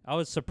like, I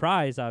was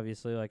surprised,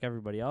 obviously, like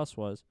everybody else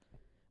was.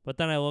 But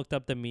then I looked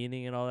up the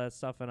meaning and all that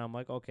stuff, and I'm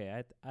like,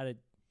 okay, I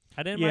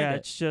didn't Yeah, mind it.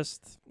 it's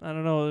just I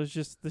don't know. It's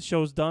just the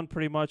show's done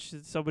pretty much.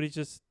 Somebody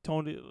just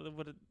toned it.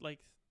 Like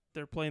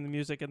they're playing the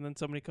music, and then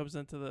somebody comes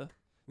into the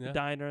Yeah.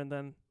 diner, and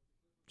then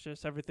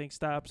just everything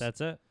stops.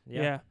 That's it.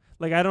 yeah.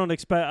 Like I don't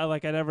expect.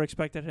 Like I never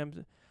expected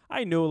him.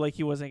 I knew like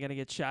he wasn't gonna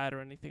get shot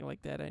or anything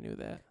like that. I knew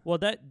that. Well,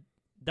 that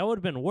would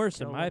have been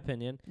worse in Kill my him.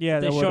 opinion. Yeah,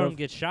 They that showed him would've-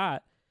 get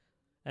shot,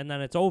 and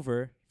then it's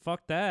over.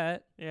 Fuck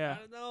that. Yeah. I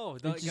don't know.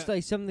 It's just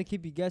like something to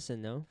keep you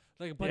guessing, no?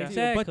 Like, Yeah. but the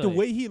Exactly.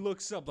 way he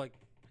looks up, like,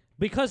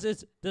 Because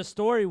it's the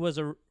story was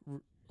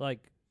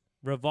like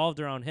revolved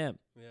around him.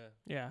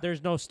 Yeah.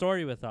 There's no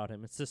story without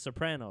him. It's the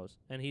Sopranos,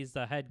 and he's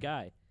the head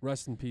guy.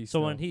 rest in peace. So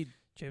though. when he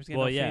James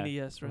Well, yeah. Gandolfini.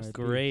 Yes. Rest. Right.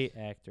 great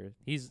actor,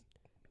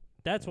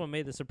 that's what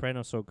made the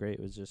Sopranos so great.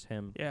 Was just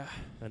him Yeah.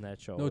 in that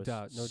show. No It was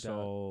doubt, no doubt.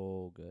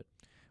 so good.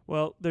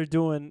 Well, they're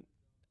doing.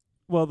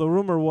 Well, the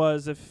rumor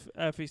was if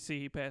FEC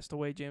he passed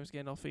away, James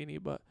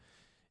Gandolfini, but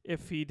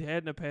if he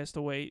hadn't have passed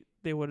away,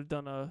 they would have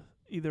done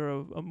either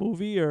a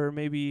movie or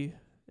maybe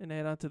an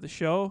add-on to the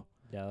show.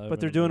 Yeah, that would've But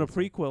they're been doing a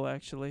amazing. prequel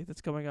actually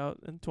that's coming out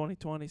in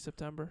 2020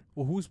 September.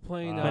 well, who's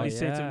playing? Wow. Many Oh,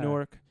 Saints of yeah.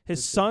 Newark. His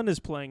It's- son is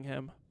playing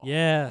him.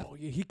 Yeah. Oh,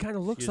 yeah, he kind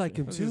of looks Excuse like me.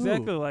 him Looks too.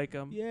 exactly like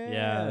him.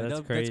 Yeah, that's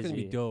That's gonna be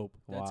crazy. dope.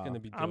 That's Wow. gonna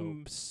be dope.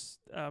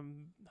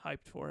 I'm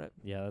hyped for it.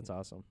 Yeah, that's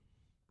awesome.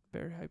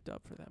 Very hyped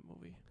up for that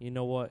movie. You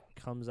know what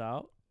comes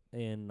out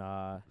in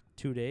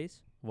 2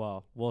 days?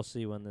 Well, we'll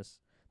see when this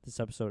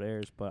episode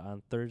airs, but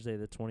on Thursday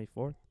the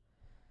 24th,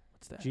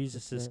 What's that?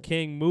 Jesus is that?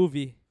 King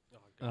movie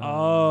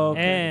Oh,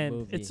 okay. And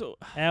movie. It's a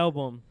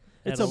album.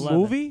 it's at a 11.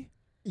 movie,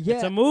 yeah,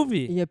 It's a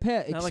movie. yeah,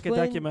 Pat. not like a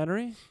explain-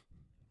 documentary.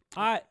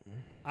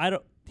 I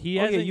don't. He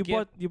Oh, yeah,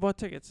 hasn't. you bought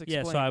tickets. Yeah,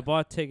 Explain. so I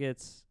bought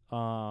tickets.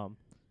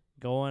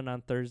 Going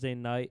on Thursday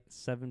night,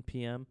 7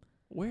 p.m.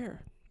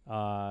 Where?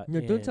 No,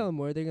 don't tell them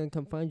where they're gonna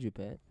come find you,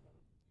 Pat.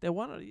 They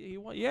want to.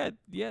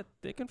 Yeah.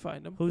 They can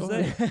find him. Who's Go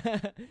that?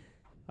 ahead.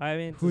 I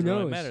mean, it Who doesn't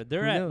really knows? matter.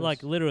 They're Who at knows?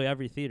 like literally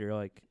every theater.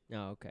 Like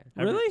Oh, okay.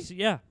 Really?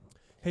 Yeah.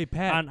 Hey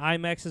Pat, On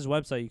IMAX's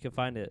website, you can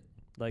find it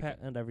like Pat-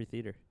 at every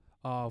theater.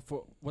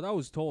 for what I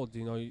was told,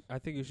 I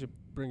think you should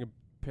bring a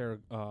pair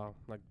of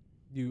like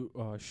new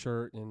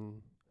shirt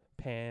and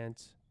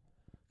pants,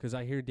 'cause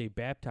I hear they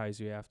baptize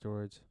you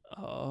afterwards.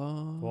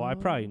 Oh. Well, I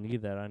probably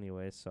need that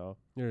anyway, so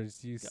You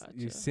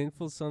Gotcha.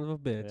 sinful son of a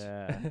bitch.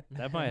 yeah,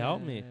 that might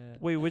help me.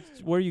 Wait,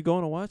 where are you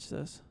going to watch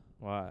this?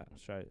 Well, I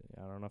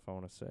don't know if I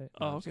want to say.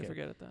 Oh, I'm just okay, kidding.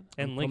 forget it then.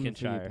 In I'm coming for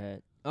you, Lincolnshire.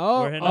 Pat.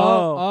 Oh, We're in-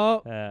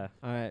 oh. Yeah,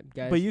 All right,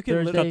 guys. But you can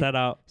Thursday, cut that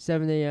out.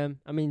 7 a.m.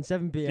 I mean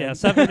 7 p.m. Yeah,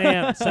 7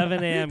 a.m.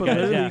 7 a.m. But guys.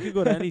 literally, Yeah, you could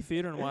go to any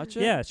theater and watch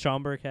it. yeah.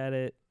 Schaumburg had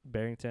it.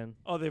 Barrington.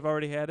 Oh, they've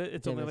already had it.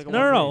 It's Yeah, only that's like a good. No,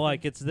 no, one no. day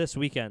Like it's this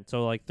weekend,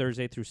 so like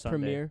Thursday through Sunday.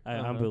 Premiere? I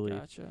Uh-huh. believe.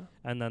 Gotcha.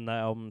 And then the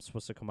album's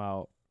supposed to come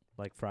out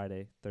like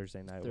Friday,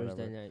 Thursday night, Thursday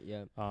whatever. night.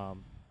 Yeah.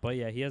 But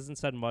yeah, he hasn't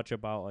said much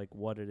about like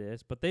what it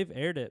is, but they've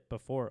aired it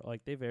before.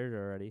 Like they've aired it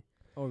already,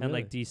 Oh, and really?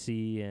 like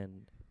DC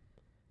and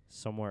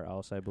somewhere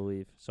else, I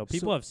believe. So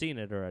people So- have seen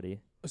it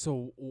already.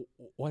 So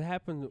what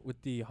happened with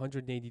the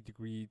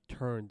 180-degree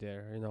turn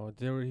there?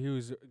 He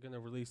was gonna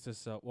release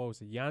this. What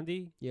was it,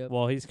 Yandi? Yep.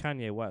 Well, he's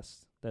Kanye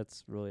West.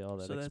 That's really all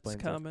that So that's explains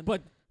it. common.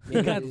 But Yeah,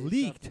 it got it's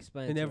leaked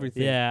self-explanatory. and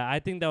everything. Yeah, I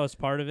think that was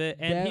part of it.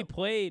 And he That-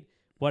 played.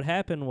 What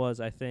happened was,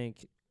 I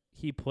think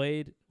he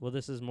played. Well,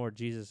 this is more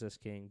Jesus is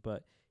King,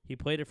 but he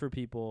played it for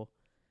people,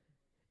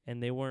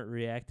 and they weren't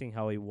reacting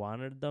how he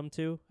wanted them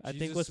to. I think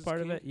Jesus was is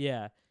part of King? it.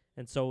 Yeah,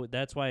 and so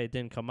that's why it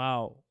didn't come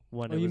out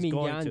when Oh, it you was mean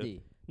going to.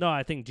 Yandi? No,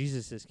 I think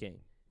Jesus is King.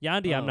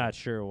 Yandi, I'm Oh. not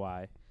sure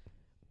why,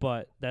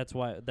 but that's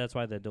why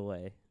the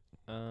delay.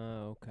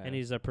 Okay. And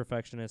he's a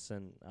perfectionist,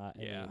 and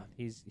Yeah. I mean,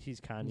 he's He's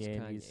Kanye,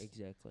 and Kanye, he's.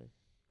 exactly.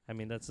 I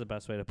mean, that's the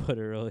best way to put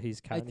it. Really,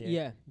 he's Kanye.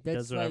 Yeah,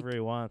 Does that's whatever like he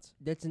wants.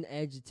 that's an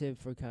adjective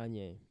for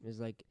Kanye. It's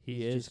like He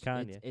he's is just-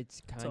 Kanye.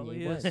 It's That's all Kanye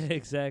he West. is.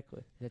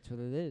 Exactly. That's what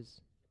it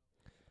is.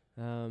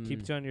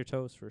 Keeps you on your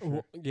toes for sure.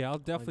 Well, yeah, I'll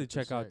definitely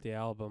check out 100%. the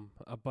album.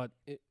 But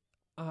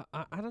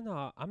I don't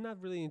know. I'm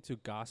not really into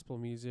gospel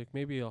music.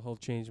 Maybe he'll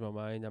change my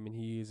mind. I mean,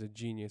 he is a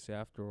genius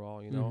after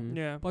all, Mhm.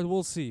 Yeah. But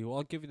we'll see.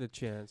 I'll give you the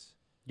chance.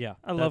 Yeah,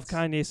 I love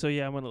that's- Kanye, so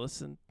yeah, I'm gonna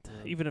listen. Yeah.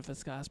 Even if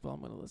it's gospel,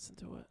 I'm gonna listen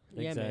to it.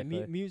 Yeah, man.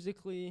 Exactly.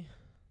 Musically,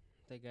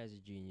 that guy's a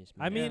genius.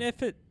 Man. I mean, Yeah.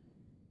 if it,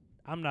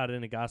 I'm not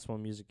into gospel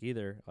music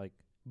either. Like,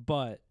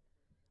 but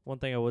one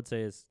thing I would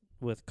say is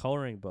with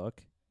Coloring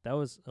Book, that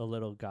was a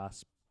little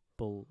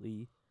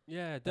gospel-y.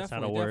 Yeah, That's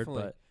definitely. not a word,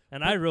 definitely. but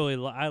and I really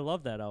I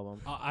love that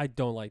album. I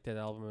don't like that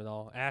album at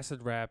all.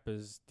 Acid Rap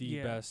is the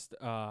Yeah. best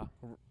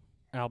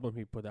album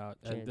he put out.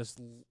 And Chance.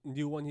 this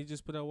new one he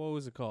just put out, what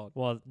was it called?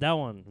 Well, that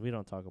one we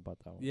don't talk about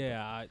that one.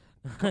 Yeah,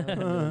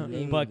 The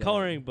name of But that.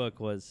 Coloring Book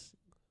was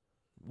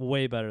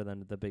way better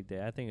than The Big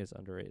Day. I think it's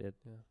underrated.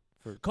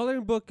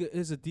 Coloring Book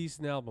is a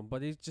decent album,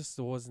 but it just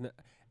wasn't.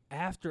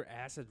 After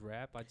Acid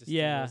Rap, I just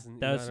Yeah, wasn't, you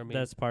know that's what I mean?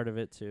 that's part of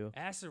it too.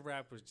 Acid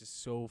Rap was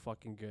just so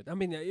fucking good. I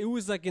mean, it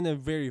was like in the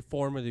very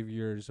formative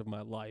years of my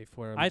life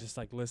where I'm I- just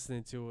like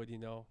listening to it,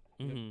 Yeah,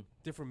 hmm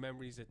different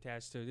memories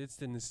attached to it. It's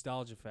the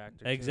nostalgia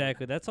factor. too.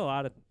 Exactly. That's a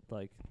lot of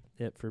like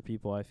it for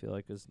people. I feel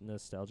like is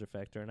nostalgia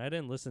factor, and I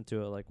didn't listen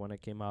to it like when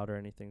it came out or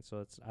anything,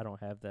 so I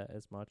don't have that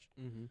as much.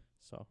 Mhm.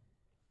 So,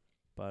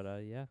 but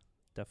yeah,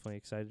 definitely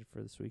excited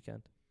for this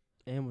weekend.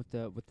 And with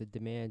the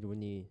demand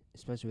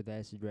especially with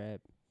Acid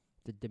Rap,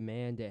 the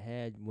demand it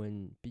had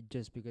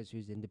just because he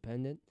was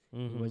independent,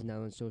 Mm-hmm. he was not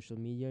on social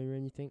media or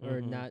anything,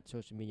 or Mhm. not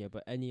social media,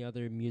 but any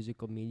other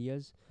musical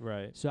medias.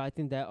 Right. So I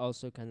think that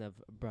also kind of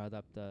brought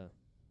up the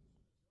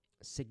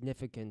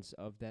significance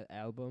of that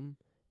album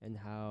and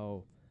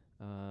how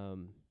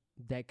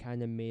that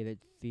kind of made it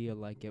feel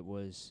like it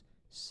was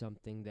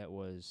something that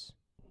was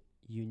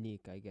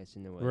unique, I guess,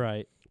 in a way.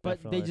 Right. But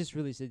definitely. they just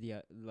released it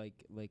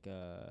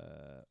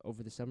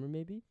over the summer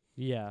maybe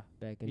yeah.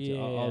 back into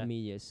all Yeah.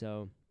 media.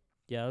 So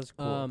Yeah, that was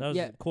cool. Um, That was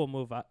yeah. a cool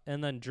move.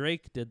 And then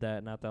Drake did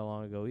that not that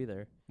long ago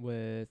either.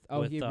 with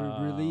With, he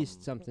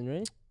released something,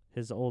 right?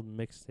 His old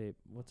mixtape.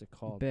 What's it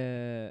called?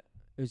 It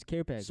was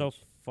Care Package. So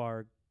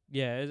far.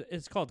 Yeah,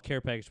 it's called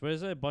Care Package, but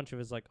it's a bunch of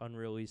his like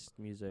unreleased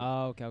music.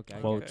 Oh, okay. I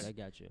Quotes.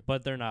 got you.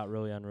 But they're not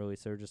really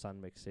unreleased. They're just on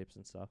mixtapes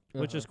and stuff,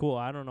 which is Uh-huh. cool.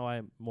 I don't know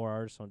why more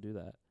artists don't do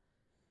that,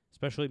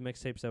 especially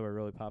mixtapes that were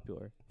really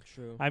popular.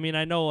 True. I mean,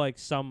 I know like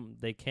some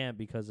they can't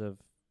because of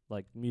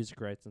like music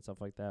rights and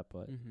stuff like that,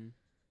 but Mm-hmm.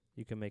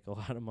 you can make a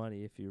lot of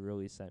money if you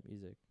release that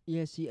music.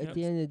 Yeah. See, at Yep.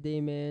 the end of the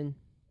day, man,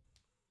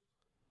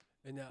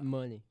 And,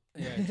 money.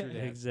 yeah, true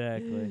that.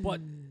 Exactly. But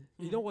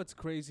you know what's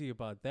crazy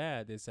about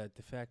that is that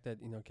the fact that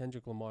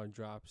Kendrick Lamar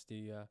drops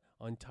the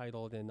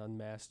Untitled and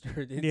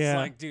Unmastered. It's Yeah.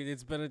 like, dude,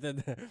 it's better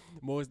than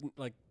most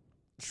like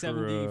True.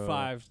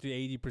 75 to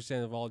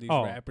 80% of all these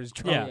Oh, rappers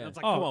drop. yeah. It's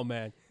like, Oh, come on,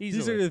 man. These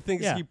Easily. are the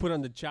things Yeah. he put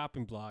on the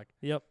chopping block.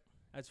 Yep.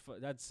 That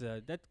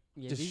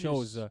Yeah, just these are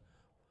shows the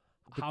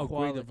how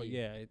great of a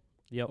quality.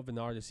 Yep, of an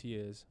artist he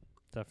is.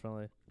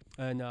 definitely.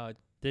 And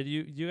Did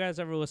you guys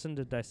ever listen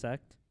to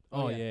Dissect?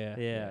 oh, Oh, yeah,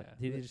 Yeah,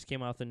 he just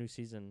came out with a new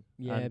season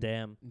Yeah, on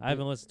Damn. I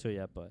haven't listened to it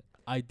yet, but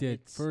I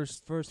did It's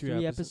first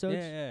three episodes.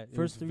 Yeah, yeah. it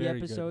First was 3 very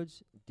good.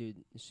 episodes,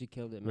 dude, she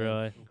killed it, man.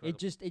 really, It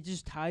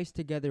just ties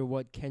together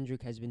what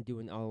Kendrick has been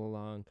doing all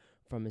along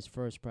from his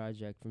first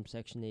project, from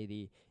Section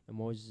 80, and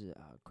what was it?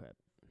 Oh crap.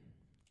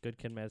 Good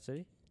Kid, Mad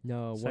City.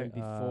 No, Sec- one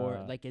before,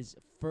 uh, like his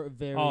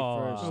very oh,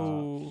 first.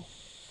 Ooh.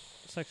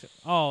 Section.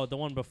 Oh, the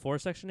one before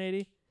Section 80.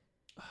 It's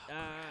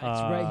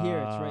right here.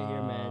 It's right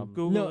here, man. Um,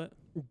 Google no, it.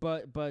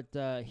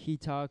 but he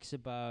talks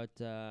about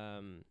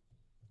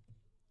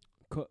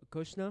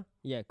Kushna.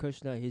 Yeah,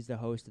 Kushna. He's the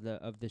host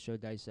of the show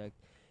Dissect,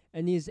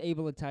 and he's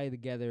able to tie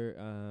together,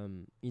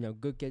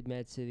 Good Kid,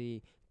 Mad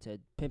City to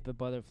Pimp a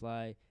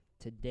Butterfly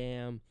to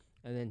Damn,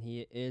 and then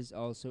he is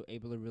also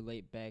able to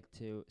relate back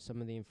to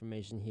some of the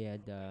information he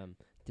had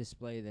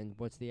displayed. And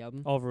what's the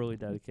album? Overly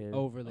dedicated.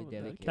 Overly Overly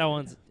dedicated. That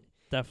one's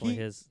definitely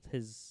He-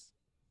 his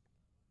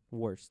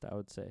worst, I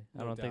would say. I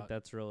No don't think doubt.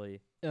 that's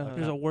really.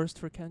 There's a worst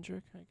for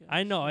Kendrick. I guess.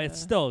 I know Yeah. it's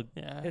still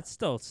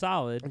Yeah.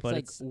 solid, It's but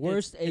like it's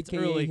worst, it's aka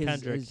early his,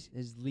 Kendrick.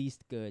 his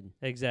least good.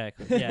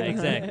 Exactly. Yeah,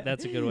 exactly.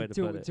 That's a good way to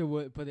put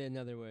it. Put it in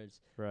other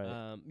words.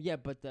 Right. Yeah,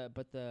 but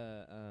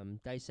the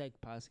Dissect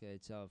Pasca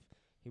itself,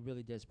 he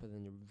really does put it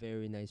in a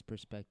very nice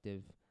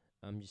perspective.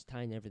 Just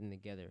tying everything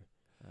together.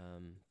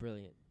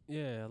 Brilliant.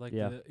 Yeah, like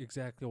Yeah.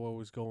 exactly what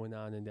was going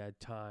on in that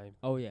time.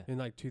 Oh yeah. In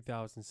like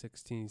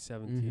 2016,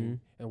 17, Mhm.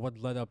 and what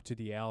led up to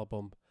the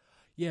album.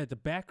 Yeah, the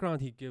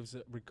background he gives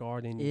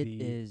regarding It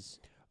the is.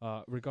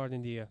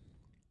 regarding the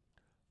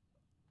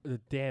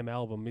Damn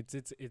album. It's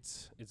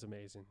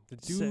amazing. The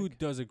dude Sick.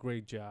 does a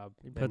great job.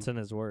 He puts and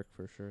in his work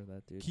for sure.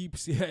 That dude.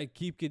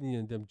 keep getting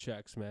in them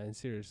checks, man.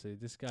 Seriously,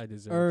 this guy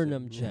deserves Earn it.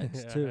 them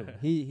checks too.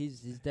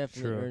 He's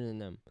definitely True. earning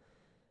them.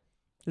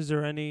 Is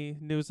there any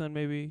news on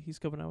maybe he's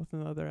coming out with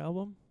another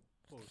album?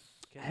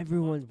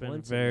 Everyone been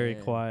wants it, very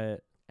man.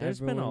 quiet. There's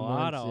been a Everyone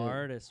lot of wants it.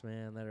 artists,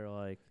 man, that are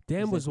like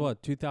Damn Is was that- what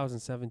It's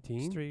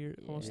 2017. 3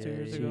 years, almost 2 Yeah,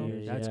 years two ago.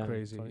 years, That's yeah.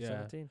 crazy. Yeah,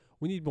 2017.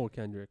 we need more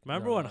Kendrick.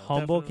 Remember when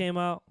Humble Definitely. came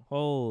out?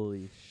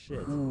 Holy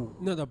shit!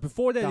 No,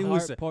 before that The it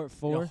Heart was Part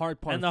 4. Hard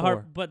Part And the 4.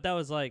 heart, but that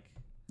was like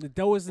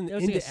That was an That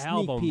was like indie a sneak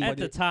album. peek. at but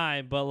the it-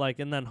 time, but like,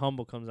 and then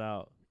Humble comes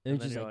out, And and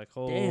it's then just you're like,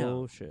 like, damn.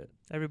 oh shit!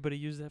 Everybody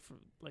used that for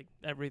like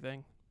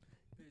everything.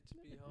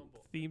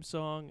 Theme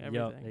song, Yep,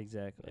 everything.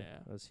 exactly. Yeah.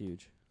 That's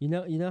huge. You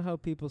know how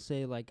people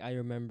say like, I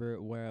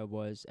remember where I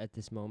was at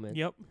this moment.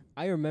 Yep.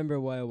 I remember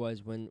where I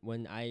was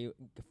when I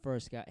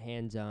first got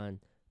hands on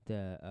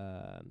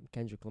the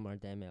Kendrick Lamar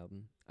Damn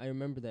album. I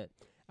remember that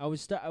I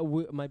was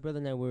my brother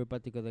and I were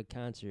about to go to the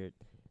concert,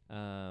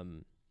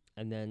 and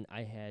then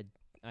I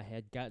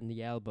had gotten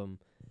the album,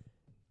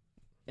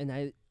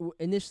 and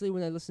initially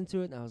when I listened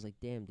to it, I was like,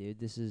 damn, dude,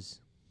 this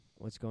is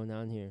what's going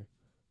on here.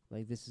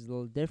 Like, this is a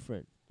little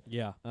different.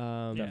 Yeah,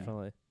 Yeah.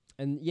 definitely.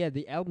 And yeah,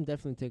 the album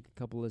definitely took a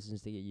couple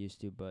listens to get used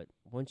to, but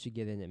once you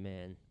get in it,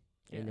 man,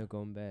 ain't Yeah. no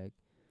going back.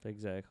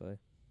 Exactly.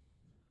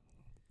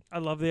 I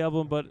love the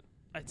album, but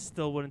I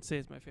still wouldn't say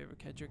it's my favorite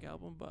Kendrick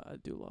album, but I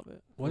do love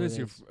it. What Oh, is it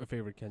your is.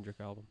 favorite Kendrick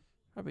album?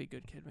 Probably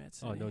Good Kid, Mad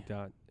City. Oh, no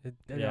doubt.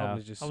 That Yeah. album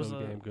is just I was, so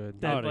damn good. I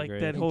That would like agree.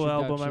 that whole album,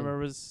 I Introduction. remember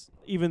was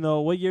even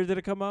though what year did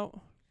it come out?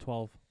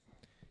 12.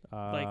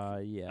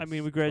 Yes. I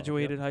mean, we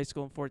graduated high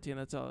school in 14.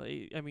 That's all.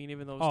 I mean,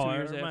 even though it was Oh, 2 it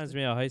years reminds after.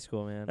 me of high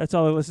school, man. That's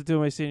all I listened to in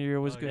my senior year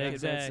was Oh, Good yeah.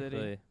 Kid, Mad City.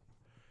 Exactly. Don't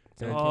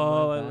That's kill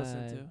all my I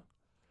listened vibe. to.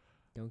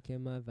 Don't kill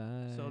my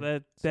vibe. So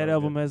that So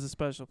album good. has a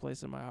special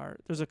place in my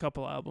heart. There's a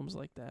couple albums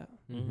like that.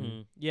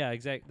 Mm-hmm. Yeah,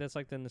 exactly. That's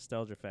like the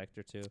nostalgia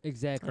factor too.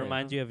 Exactly. Yeah.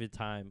 Reminds you of your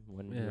time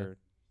when Yeah. you're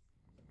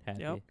happy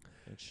Yep.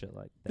 and shit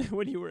like that.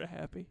 When you were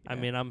happy. I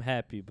Yeah. mean, I'm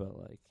happy, but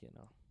like,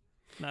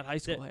 not high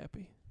school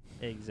happy.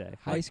 exactly.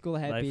 High school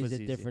happy life is was a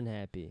easy. different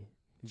happy.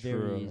 Very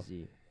True.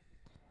 easy.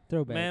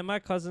 Throwback. Man, my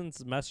cousins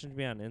messaged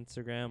me on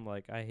Instagram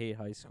like I hate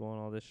high school and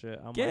all this shit.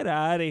 I'm Get like,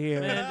 out of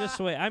here. man, just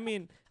wait. I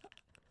mean,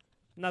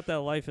 not that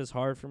life is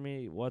hard for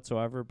me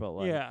whatsoever, but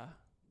like, Yeah.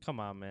 come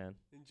on, man.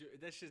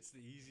 That shit's the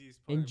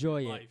easiest part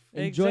Enjoy of it. life.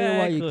 Enjoy it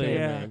while you Exactly. can,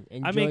 Yeah. man. I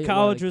Enjoy mean, it while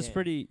college you was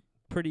can.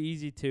 pretty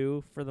easy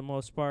too for the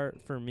most part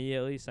for me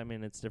at least. I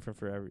mean, it's different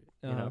for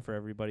Uh-huh. for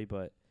everybody,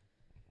 but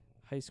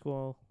high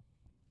school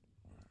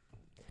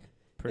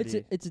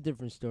pretty It's a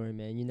different story,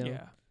 man. You know,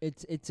 Yeah.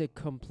 it's a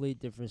complete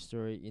different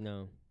story. You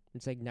know,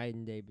 it's like night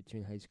and day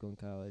between high school and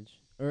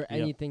college, or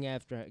anything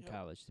after Yep.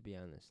 college, to be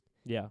honest.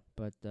 yeah.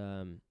 But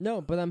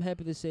no, but I'm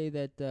happy to say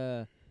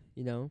that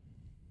you know,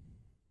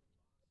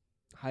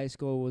 high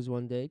school was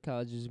one day,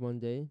 college is one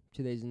day,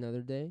 today's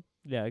another day.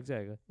 Yeah,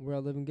 exactly. We're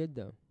all living good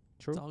though.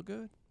 True. It's all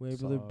good. We're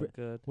It's able to all br-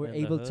 good we're in the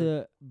able hood.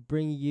 to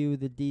bring you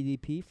the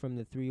DDP from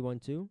the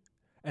 312.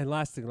 And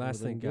last thing, Well,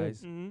 then good.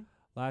 guys. Mm-hmm.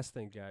 Last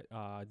thing, guys.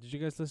 Did you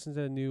guys listen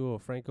to the new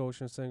Frank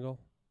Ocean single?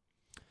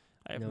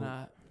 I have No.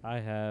 not. I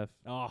have.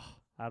 Oh,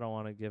 I don't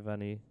want to give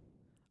any.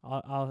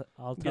 I'll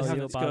Guess tell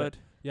you it's about good. it.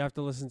 you have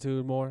to listen to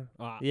it more.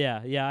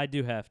 Yeah, I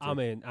do have to. I'm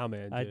in.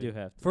 I dude. do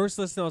have to. First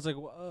listen, I was like,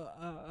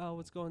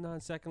 what's going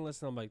on? Second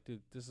listen, I'm like,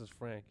 dude, this is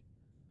Frank.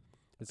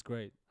 It's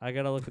great. I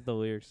gotta look at the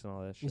lyrics and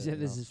all that You shit. said you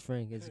this know? is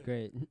Frank. It's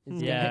great.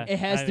 It's Yeah, it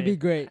has I to be mean,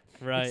 great.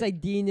 right. It's like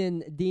Dean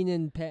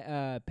and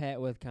Pat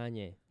with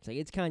Kanye. It's like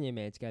it's Kanye,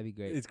 man. It's gotta be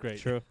great. It's great.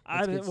 True.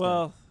 I good did, stuff.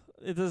 well,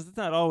 it's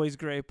not always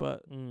great,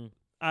 but Mm.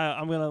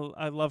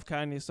 I love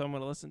Kanye, so I'm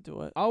gonna listen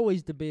to it.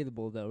 Always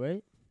debatable though,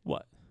 right?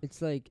 What?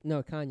 It's like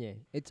no Kanye.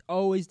 It's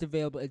always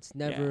debatable. It's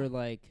never Yeah.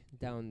 like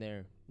down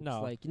there.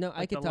 No. It's like I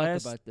Like could the talk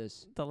last- about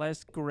this. The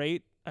last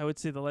great, I would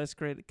say, the last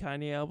great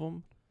Kanye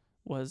album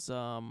was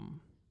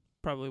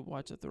probably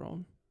Watch the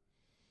Throne.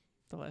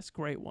 The last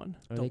great one.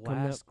 Are The they coming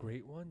up? last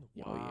great one?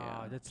 Oh, Wow,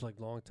 yeah. that's like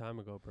long time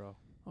ago, bro.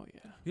 Oh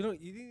yeah. You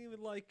didn't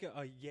even like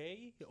a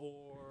Ye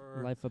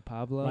or Life of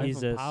Pablo. Life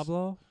Jesus. of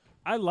Pablo?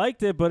 I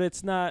liked it, but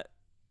it's not.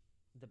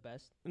 The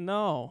best.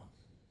 No,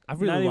 I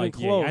Not really even like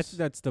Ye. I close. think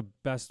that's the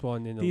best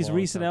one in these a long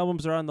recent time.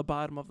 albums are on the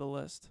bottom of the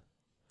list.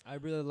 I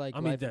really like I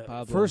mean, Life the of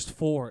Pablo. first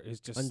 4 is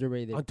just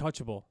underrated.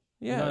 untouchable.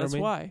 Yeah, know what I that's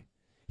mean? why.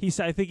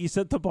 I think he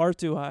set the bar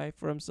too high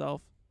for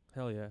himself.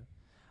 Hell yeah.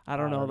 I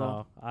don't know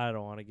though. I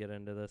don't want to get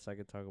into this. I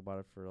could talk about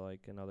it for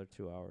like another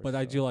 2 hours. But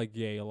I so. do like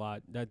Ye a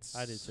lot. That's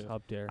I do too.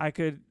 up there. I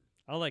could.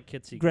 I like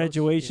Kitsy.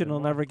 Graduation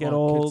will never get Oh,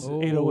 old. Kids-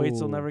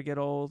 808s will Oh. never get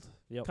old.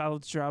 Yep.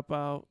 College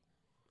Dropout.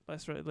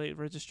 Late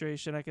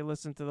Registration. I could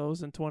listen to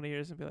those in 20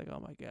 years and be like,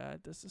 oh my god,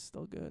 this is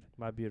still good.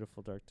 My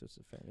Beautiful Dark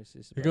Twisted Fantasy.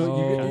 is the You best go-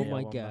 you oh go- Kanye my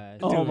album, though. god.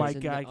 Oh Dude, my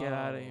listen to- God, get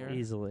outta here.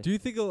 Easily. Do you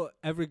think it'll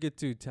ever get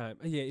to time?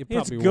 Yeah, it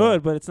It's probably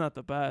good, but it's not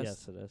the best.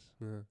 Yes, it is.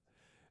 will. Yeah.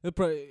 It'll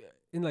probably,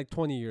 in like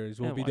 20 years,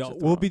 Yeah, we'll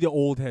Watch be the the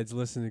old heads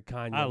listening to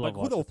Kanye. I Like, love who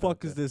Watch the the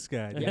fuck Throne, is this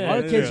guy? Yeah, our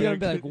Yeah, kids are yeah. gonna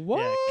be like,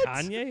 what?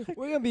 Yeah, Kanye.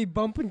 We're gonna be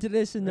bumping to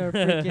this in our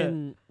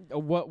freaking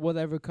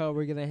whatever car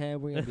we're gonna have.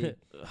 We're gonna be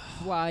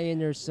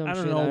flying or some I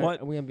don't shit. know out.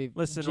 what- We're gonna be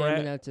listen,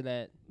 jamming Rat- out to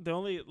that. The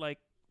only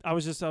I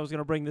was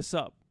gonna bring this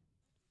up,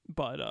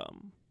 but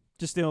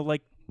just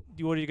what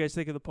do you guys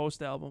think of the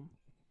Post album?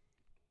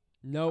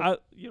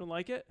 Nope. You don't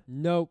like it?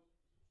 Nope.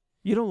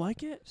 You don't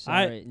like it?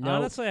 Sorry. No.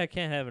 Honestly, I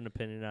can't have an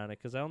opinion on it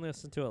because I only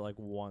listened to it like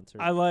once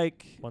or I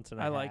like once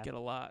and a I like half. it a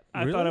lot.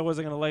 I Really? thought I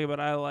wasn't gonna like it, but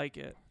I like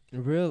it.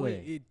 Really?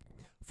 Wait,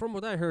 from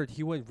what I heard,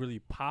 he went really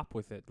pop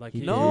with it. Like He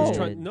he did. was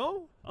trying.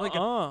 No, like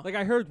Like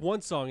I heard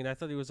one song and I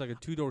thought it was like a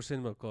Two-Door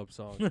Cinema Club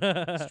song.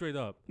 Straight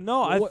up.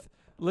 no, What-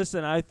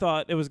 listen. I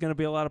thought it was gonna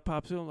be a lot of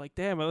pop too. I'm like,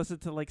 damn. I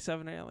listened to like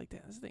 7 8. I'm like,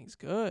 damn, this thing's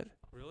good.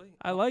 Really?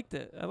 I liked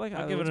it. I like.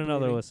 I'll how give it was another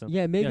bleeding. listen.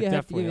 Yeah, maybe I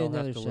have to give it I'll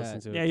another have to listen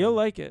shot. to it Yeah, then. you'll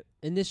like it.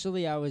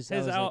 Initially, I was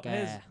His, like,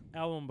 his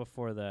album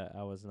before that,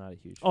 I was not a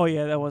huge. Oh fan.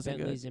 yeah, that wasn't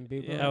Bentleys good. and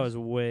Bieber. Yeah. That was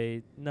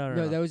way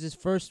no. that was his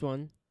first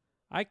one.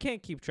 I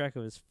can't keep track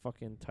of his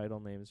fucking title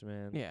names,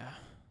 man. Yeah.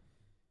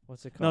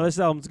 What's it called? No, this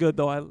album's good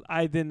though.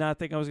 I did not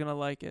think I was gonna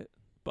like it,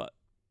 but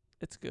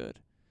it's good.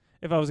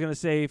 If I was gonna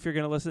say if you're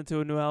gonna listen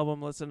to a new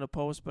album, listen to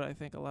Post. But I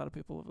think a lot of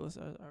people have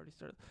already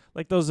started.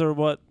 Like those are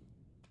what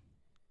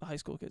high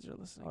school kids are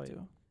listening Oh, yeah.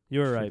 to. You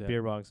were True right. that.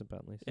 Beer bongs and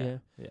Bentleys. Yeah.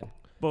 Yeah.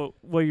 But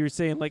what you're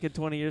saying, like in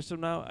 20 years from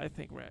now, I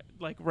think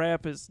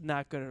rap is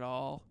not good at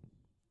all.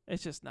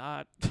 It's just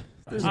not.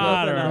 There's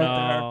I nothing don't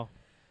out there. know.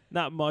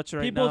 Not much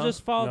right People now.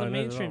 just follow No, the not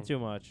at mainstream all. too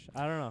much.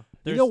 I don't know. You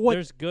There's, know what-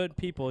 There's good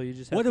people. You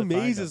just have What to find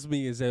amazes them.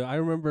 me is that I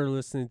remember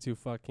listening to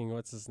fucking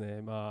what's his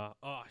name?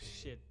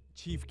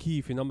 Chief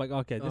Keef, and I'm like,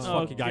 okay, this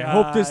Oh, fucking guy. I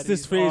hope this God,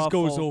 this he's phase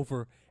goes awful.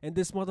 over. And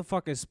this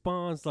motherfucker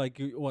spawns like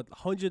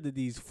 100 of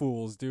these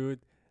fools, dude.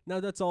 Now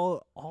that's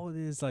all it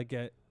is. Like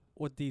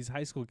what these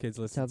high school kids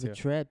That's listen how the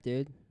to, trap,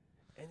 dude.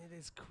 and it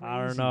is crazy.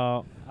 I don't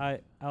know. I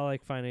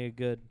like finding a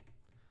good.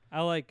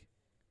 I like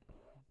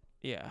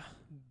Yeah.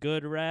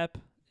 good rap,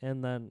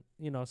 and then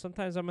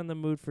sometimes I'm in the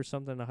mood for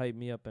something to hype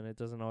me up, and it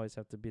doesn't always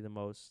have to be the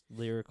most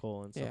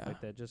lyrical and stuff Yeah.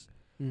 like that. Just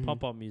Mhm.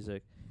 pump up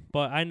music.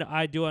 But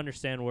I do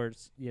understand where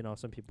it's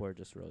some people are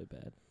just really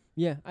bad.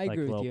 Yeah, I like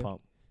agree Lil with you.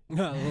 Pump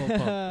Lil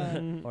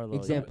Pump. or Lil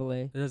Example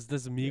A.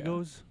 Does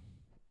Amigos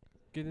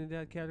get in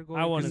that category?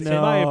 I wouldn't 'Cause say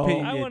in my No.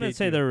 opinion, I yeah, wouldn't they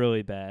say do. they're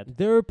really bad.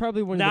 They're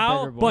probably one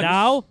Now, of the but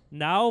better ones.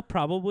 now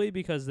probably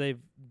because they've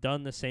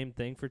done the same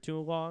thing for too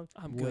long.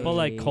 I'm Way good. But,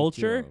 like, too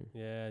Culture? long.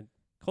 Yeah,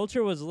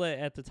 Culture was lit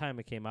at the time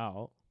it came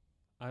out.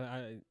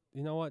 I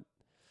you know what?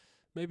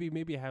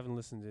 Maybe I haven't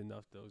listened to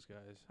enough of those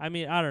guys. I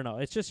mean, I don't know.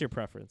 It's just your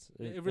preference.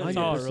 It really That's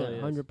all it 100%. really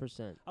is.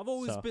 100%. I've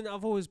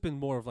always So. been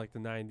more of like the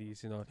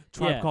 '90s,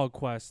 Tribe Yeah. Called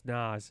Quest,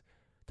 Nas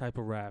type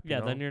of rap. Yeah,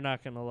 you know? then you're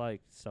not gonna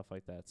like stuff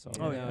like that. So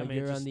Oh, I yeah, mean,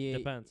 you're it on just the-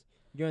 depends.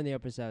 You're on the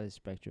upper side of the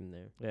spectrum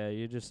there. Yeah,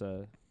 you're just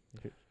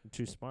you're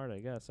too smart, I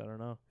guess. I don't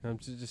know. I'm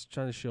just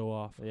trying to show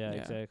off. Yeah,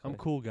 Yeah. exactly. I'm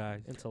cool,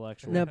 guys.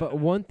 Intellectual. No, but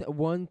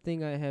one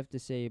thing I have to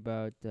say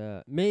about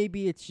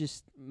maybe it's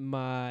just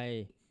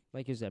my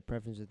like you said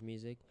preference with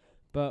music,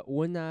 but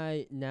when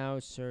I now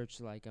search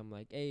I'm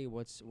like, hey,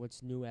 what's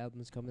new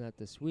albums coming out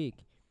this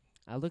week?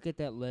 I look at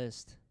that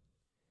list.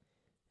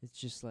 It's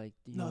just like,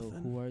 Nothing.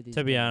 who are these?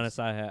 To be guys? honest,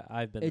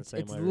 I've been it's the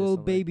same it's way. little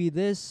recently. baby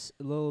this,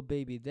 little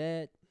baby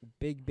that,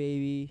 big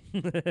baby,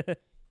 Glenn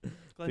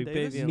Big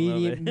Davis? Baby and Lil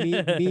medium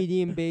Baby.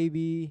 medium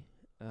baby.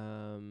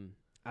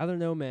 I don't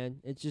know, man.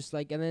 It's just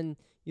like, and then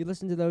you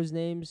listen to those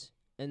names,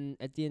 and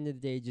at the end of the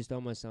day, it just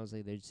almost sounds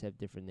like they just have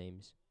different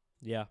names.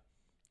 Yeah.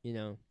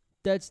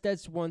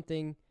 That's one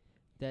thing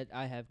that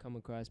I have come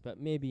across. But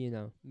maybe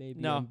maybe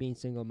No. I'm being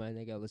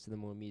single-minded. I gotta listen to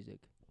more music.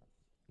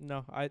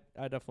 No, I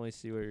definitely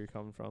see where you're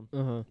coming from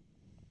Uh-huh.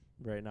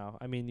 right now.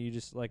 I mean, you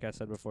just like I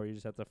said before, you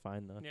just have to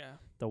find Yeah.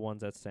 the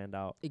ones that stand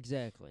out.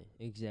 Exactly.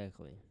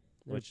 There's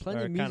Which plenty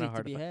are of kinda music to hard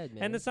to be find. had,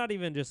 man. And it's not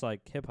even just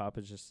like hip hop;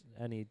 it's just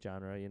any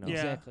genre. Yeah.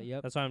 Exactly.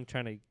 Yep. That's why I'm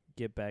trying to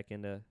get back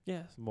into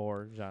Yes.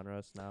 more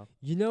genres now.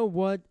 You know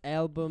what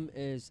album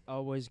is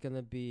always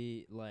gonna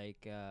be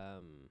like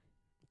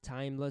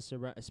timeless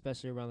around,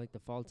 especially around like the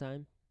fall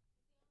time?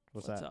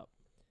 What's What's that? up?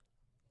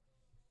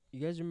 You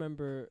guys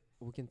remember?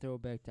 We can throw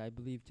it back to I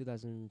believe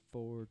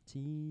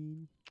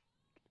 2014.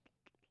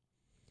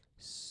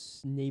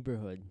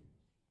 Neighborhood,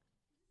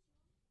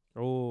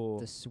 Oh,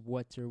 the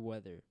sweater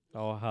weather.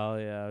 oh hell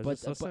yeah! I was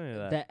just listening to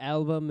that. That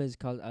album is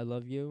called "I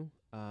Love You."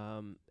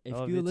 If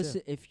love you you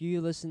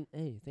too. listen,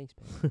 hey, thanks,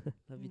 man.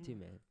 Love you too,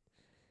 man.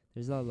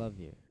 There's a lot of love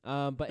here.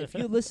 But if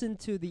you listen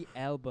to the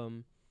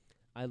album,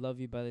 "I Love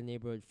You" by the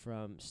Neighborhood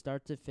from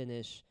start to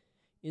finish,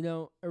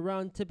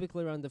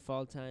 typically around the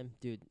fall time,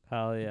 dude,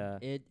 Hell yeah!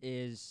 it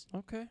is.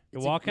 Okay. You're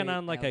it's a walking great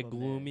on like a album, man.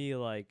 gloomy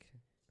like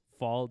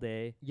fall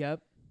day.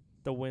 Yep,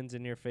 The wind's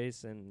in your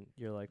face, and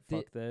you're like, The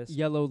 "Fuck this."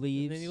 yellow And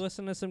leaves. then you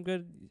listen to some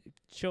good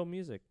chill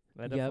music.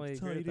 I Yep. definitely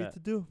That's all agree you with need that. to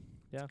do.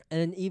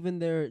 And even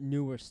their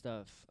newer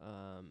stuff,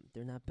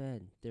 they're not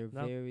bad. They're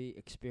No. very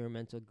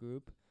experimental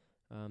group.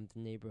 The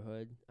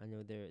Neighborhood, I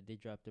know they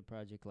dropped a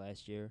project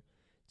last year.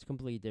 It's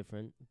completely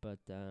different, but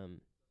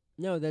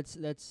no, that's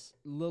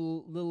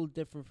little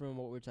different from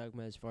what we're talking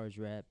about as far as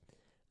rap.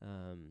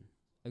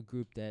 A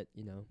group that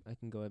I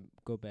can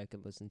go back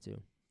and listen to.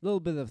 A little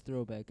bit of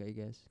throwback, I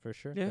guess. For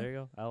sure. Yeah. There you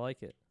go. I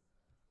like it.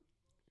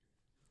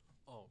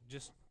 Oh,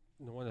 just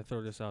want to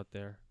throw this out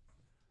there.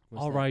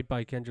 What's All that? Right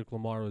by Kendrick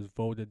Lamar was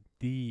voted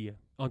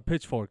on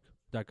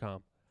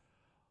Pitchfork.com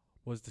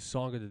was the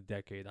song of the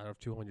decade out of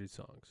 200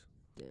 songs.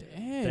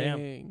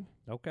 Dang.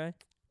 Okay.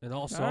 And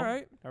also, All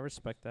right. I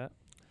respect that.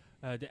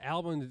 the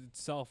album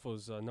itself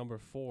was number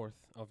 4th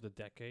of the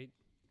decade,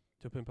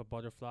 To Pimp a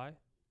Butterfly.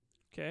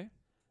 Okay.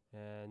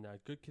 And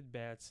Good Kid,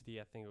 Bad City,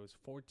 I think it was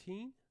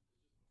 14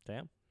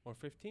 Damn. or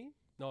 15?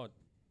 No,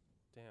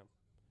 damn.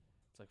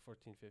 It's like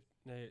 14,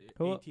 15,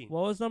 Who, 18.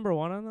 what was number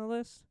 1 on the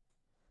list?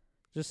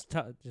 Just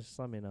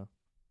let me know.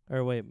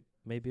 Or wait,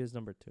 maybe it was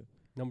number 2.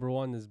 Number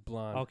 1 is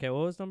Blonde. Okay,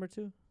 what was number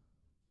 2?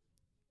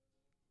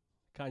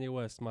 Kanye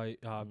West, My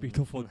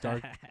Beautiful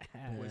Dark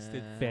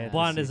Twisted Fantasy.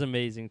 Blonde is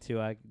amazing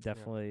too. I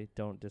definitely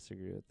don't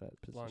disagree with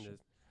that position. Blonde is.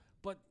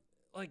 But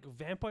like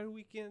Vampire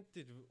Weekend,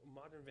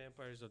 Modern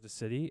Vampires of the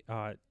City,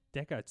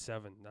 that got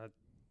 7.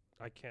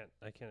 I can't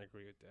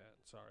agree with that.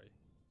 Sorry.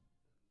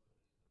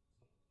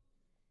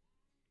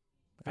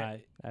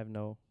 I have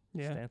no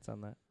Yeah. stance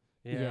on that.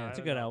 Yeah. It's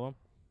a good album.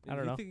 I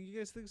don't know. You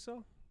guys think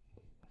so?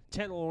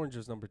 Channel Orange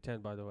is number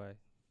 10, by the way.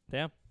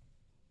 Damn.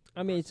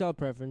 I mean, it's all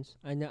preference.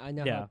 I know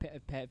Yeah. how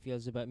Pat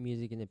feels about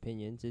music and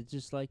opinions. It's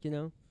just like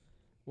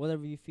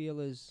whatever you feel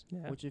is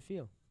Yeah. what you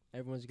feel.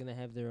 Everyone's gonna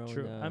have their own.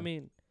 True. I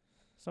mean,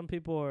 some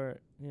people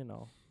are,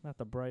 not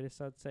the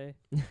brightest, I'd say.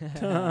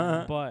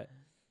 But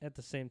at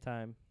the same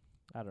time,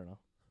 I don't know.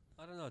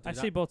 I don't know. I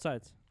see both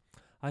sides.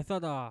 I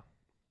thought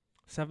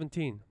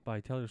 17 by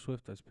Taylor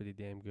Swift was pretty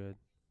damn good.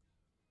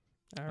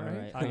 All All right.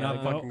 right. I gotta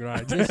Not go. fucking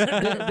right.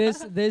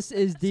 this is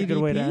It's a DDP. good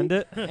way to end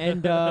it.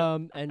 and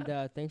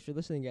thanks for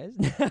listening, guys.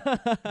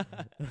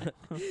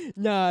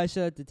 No,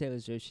 shout out to Taylor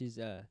Swift.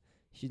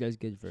 She does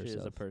good for She is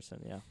herself. a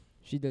person, yeah.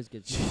 She does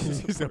good. For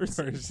She's herself. a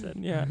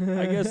person. Yeah.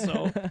 I guess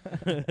so.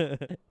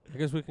 I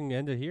guess we can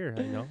end it here.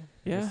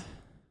 Yeah.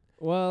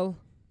 Well,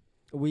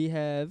 we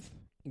have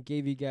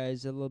gave you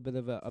guys a little bit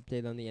of an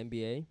update on the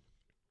NBA.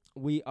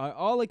 We are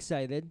all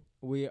excited.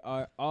 We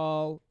are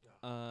all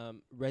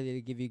ready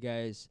to give you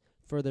guys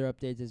further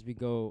updates as we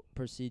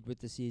proceed with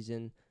the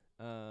season.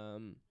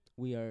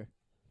 We are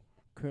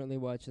currently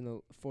watching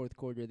the fourth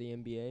quarter of the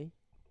NBA.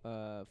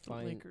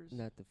 Lakers.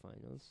 Not the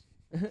finals.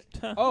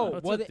 Oh,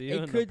 What's well, up to you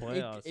in the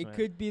playoffs, it man?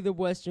 could be the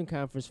Western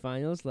Conference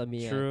Finals. Let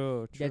me.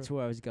 True. That's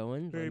where I was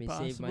going. Very Let me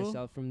save possible.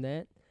 myself from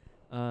that.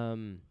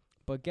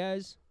 But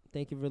guys,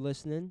 thank you for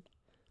listening.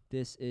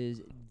 This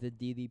is the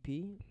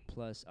DDP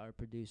plus our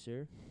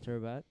producer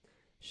Turbat.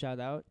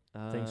 Shout out.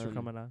 Thanks for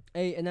coming on.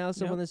 Hey, and I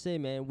also Yep. want to say,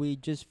 man, we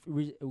just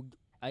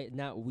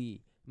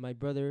my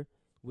brother,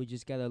 we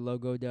just got a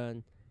logo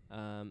done.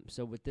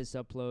 So with this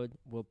upload,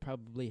 we'll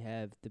probably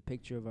have the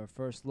picture of our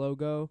first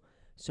logo,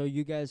 so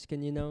you guys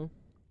can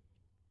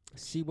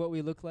see what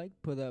we look like.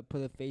 Put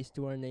a face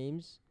to our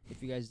names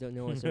if you guys don't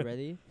know us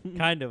already.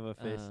 Kind of a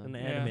face, an Yeah.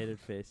 animated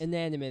face. An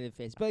animated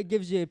face, but it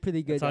gives you a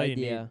pretty good That's all you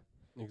idea.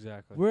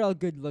 Exactly. We're all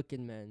good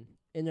looking men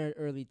in our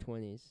early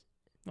 20s.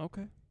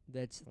 Okay.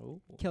 That's Oh.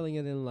 killing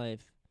it in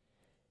life.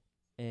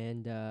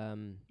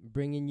 And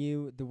bringing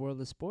you the world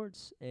of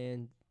sports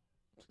and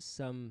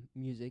some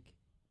music,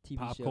 TV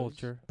Pop shows.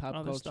 culture. Pop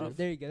Other culture. stuff.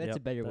 There you go. That's Yep, a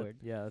better that- word.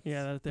 Yeah. That's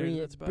Yeah, that's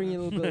better. Bring a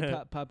little bit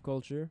of pop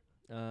culture.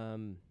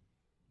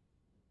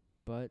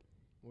 But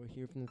we're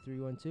here from the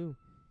 312.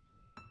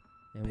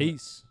 And we're-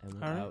 Peace. And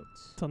we're All right. out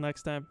Till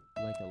next time.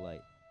 like a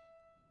light.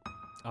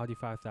 Audi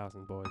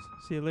 5000, boys.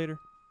 See you later.